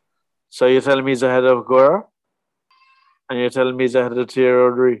 So you're telling me he's ahead of Aguero? And you're telling me he's ahead of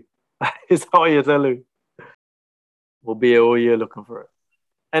Thierry Henry? Is that what you're telling me? We'll be here all year looking for it.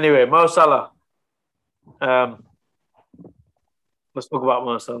 Anyway, Mo Salah. Let's talk about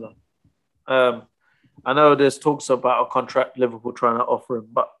Mo Salah. I know there's talks about a contract Liverpool trying to offer him,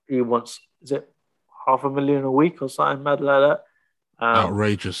 but he wants, is it $500,000 a week or something mad like that?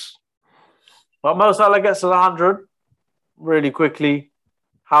 Outrageous. But Mo Salah gets to 100 really quickly.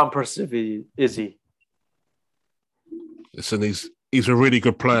 How impressive is he? Listen, he's a really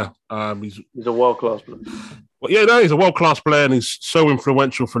good player. He's a world-class player. Well, yeah, no, he's a world-class player and he's so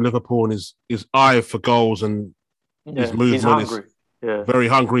influential for Liverpool and his eye for goals and his movement he's hungry. is very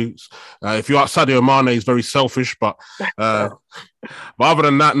hungry. If you're outside of Mane, he's very selfish. But other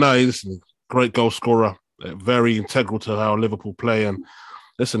than that, no, he's a great goal scorer, very integral to how Liverpool play. And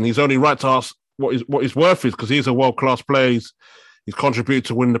listen, he's only right to ask what his worth is because he's a world-class player. He's contributed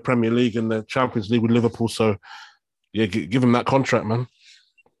to win the Premier League and the Champions League with Liverpool. So, yeah, give him that contract, man.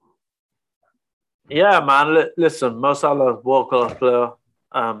 Yeah, man. Listen, Mo Salah, world-class player.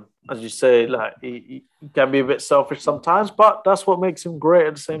 As you say, like he can be a bit selfish sometimes, but that's what makes him great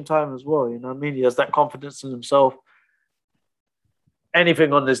at the same time as well. You know what I mean? He has that confidence in himself.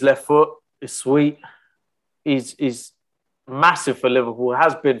 Anything on his left foot is sweet. He's massive for Liverpool.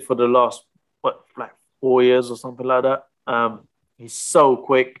 Has been for the last 4 years or something like that. He's so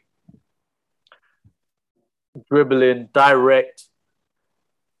quick, dribbling, direct.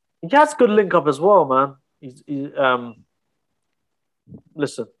 He has good link up as well, man.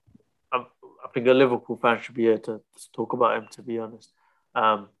 Listen, I think a Liverpool fan should be here to talk about him, to be honest.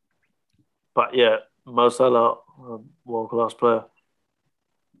 But yeah, Mo Salah, world-class player.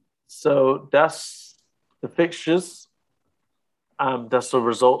 So that's the fixtures. That's the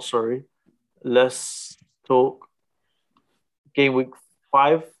results, sorry. Let's talk game week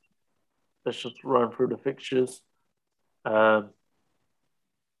 5. Let's just run through the fixtures. Early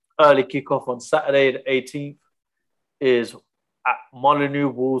kickoff on Saturday, the 18th, is at Molineux,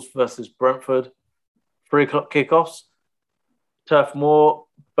 Wolves versus Brentford. 3 o'clock kickoffs. Turf Moor,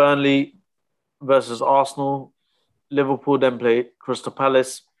 Burnley versus Arsenal. Liverpool then play Crystal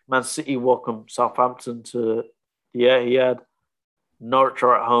Palace. Man City welcome Southampton to the Etihad. Norwich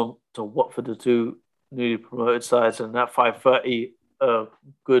are at home to Watford, the 2 newly promoted sides. And at 5:30, a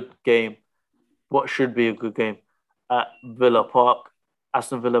good game. What should be a good game at Villa Park.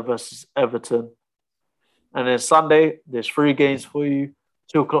 Aston Villa versus Everton. And then Sunday, there's 3 games for you.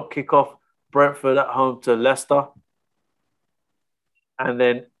 2 o'clock kickoff, Brentford at home to Leicester. And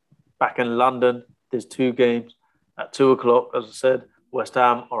then back in London, there's 2 games at 2 o'clock, as I said. West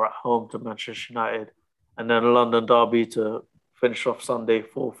Ham are at home to Manchester United. And then a London derby to finish off Sunday,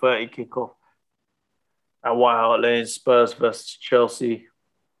 4:30 kickoff at White Hart Lane, Spurs versus Chelsea.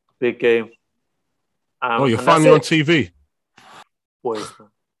 Big game. You're finally on TV. Boys,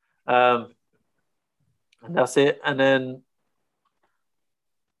 man. And that's it. And then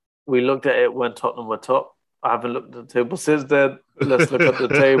we looked at it when Tottenham were top. I haven't looked at the table since then. Let's look at the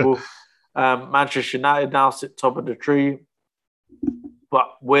table. Manchester United now sit top of the tree.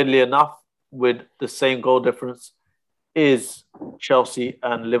 But weirdly enough, with the same goal difference, is Chelsea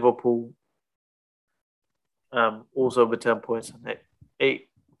and Liverpool. Also with 10 points and 8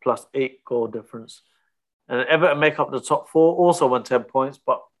 plus 8 goal difference. And Everton make up the top 4, also on 10 points,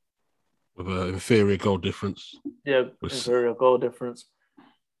 but with an inferior goal difference. Yeah, inferior goal difference.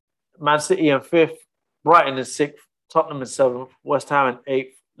 Man City in 5th, Brighton in 6th, Tottenham in 7th, West Ham in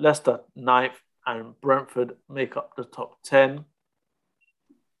 8th, Leicester 9th, and Brentford make up the top 10.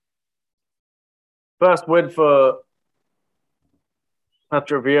 First win for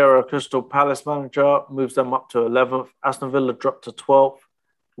Patrick Vieira, Crystal Palace manager, moves them up to 11th. Aston Villa dropped to 12th.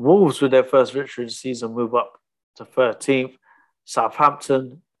 Wolves, with their first victory of the season, move up to 13th.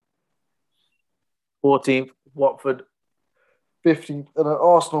 Southampton, 14th. Watford, 15th. And then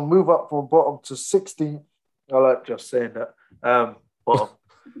Arsenal move up from bottom to 16th. I like just saying that. Bottom.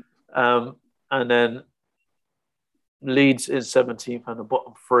 And then Leeds in 17th and the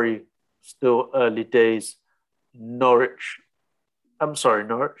bottom 3. Still early days. Norwich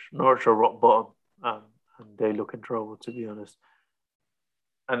are rock bottom. And they look in trouble, to be honest.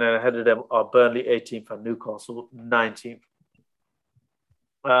 And then ahead of them are Burnley 18th and Newcastle 19th.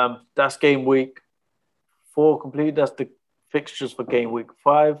 That's game week 4 complete. That's the fixtures for game week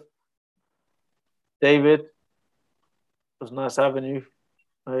 5. David, it was nice having you.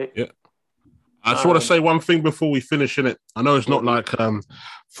 Right? Yeah. I just want to say one thing before we finish in it. I know it's not like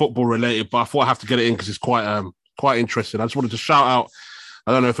football related, but I thought I have to get it in because it's quite interesting. I just wanted to shout out.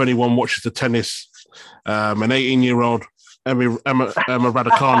 I don't know if anyone watches the tennis. An 18-year-old Emma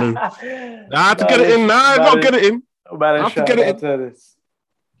Raducanu. I had to get it in. I got to get it in. I have to get it in. Tennis.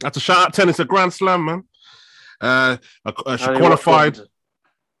 I have to shout out tennis. A Grand Slam, man. She qualified.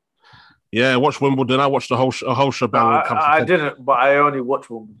 Yeah, watch Wimbledon. I watched the whole shebang. I didn't, but I only watched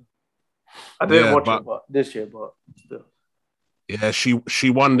Wimbledon. I didn't watch it this year, but still. Yeah, she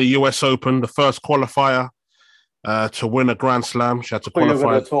won the US Open, the first qualifier to win a Grand Slam. She had to qualify. You're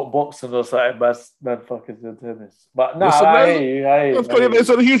going to talk boxing or something, man fucking tennis. But no, I hear you. It's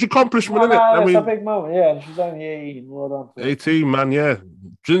a huge accomplishment, isn't it? It's a big moment, yeah. And she's only 18. Well done. 18, man, yeah.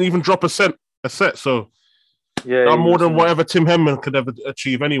 Didn't even drop a set, so Yeah, done he more was than in whatever Tim Henman could ever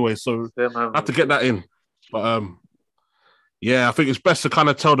achieve anyway. So them I had to get that in. But yeah, I think it's best to kind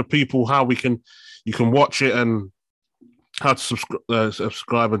of tell the people how you can watch it and how to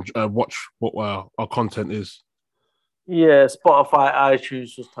subscribe and watch what our content is. Yeah, Spotify,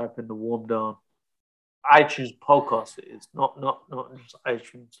 iTunes, just type in the warm down. iTunes podcast it is, not just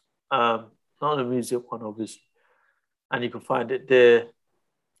iTunes. Not the music one, obviously. And you can find it there.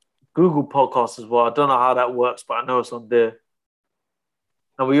 Google Podcasts as well. I don't know how that works, but I know it's on there.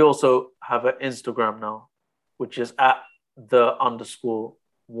 And we also have an Instagram now, which is at the underscore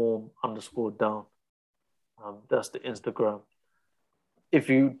warm underscore down. That's the Instagram. If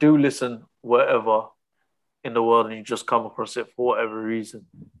you do listen wherever in the world and you just come across it for whatever reason,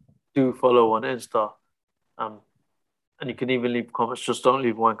 do follow on Insta. And you can even leave comments. Just don't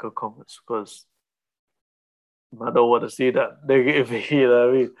leave wanker comments because I don't want to see that negative, you know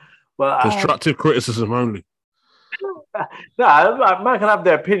what I mean? But Constructive criticism only. nah, man can have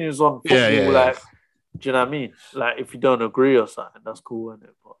their opinions on football. Yeah. Do you know what I mean? Like, if you don't agree or something, that's cool, isn't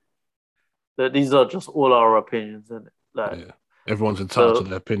it? But these are just all our opinions, isn't it? Like, yeah. Everyone's entitled to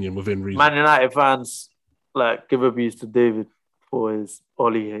their opinion within reason. Man United fans, like, give abuse to David for his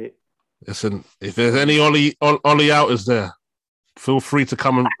Ollie hate. Listen, if there's any Ollie outers there, feel free to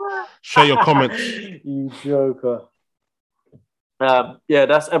come and share your comments. You joker. Yeah,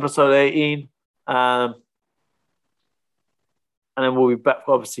 that's episode 18. And then we'll be back,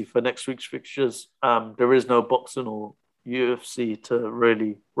 obviously, for next week's fixtures. There is no boxing or UFC to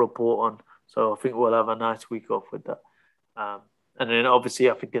really report on. So I think we'll have a nice week off with that. And then, obviously,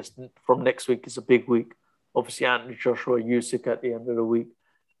 I think it's from next week is a big week. Obviously, Anthony Joshua, Usyk at the end of the week.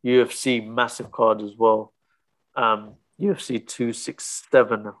 UFC, massive card as well. UFC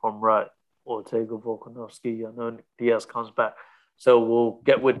 267, if I'm right. Ortega, Volkanovski. I know Diaz comes back. So we'll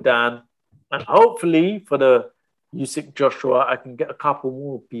get with Dan. And hopefully, for the Usyk Joshua, I can get a couple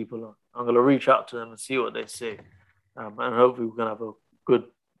more people on. I'm going to reach out to them and see what they say. And hopefully we're going to have a good,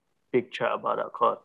 big chat about that card.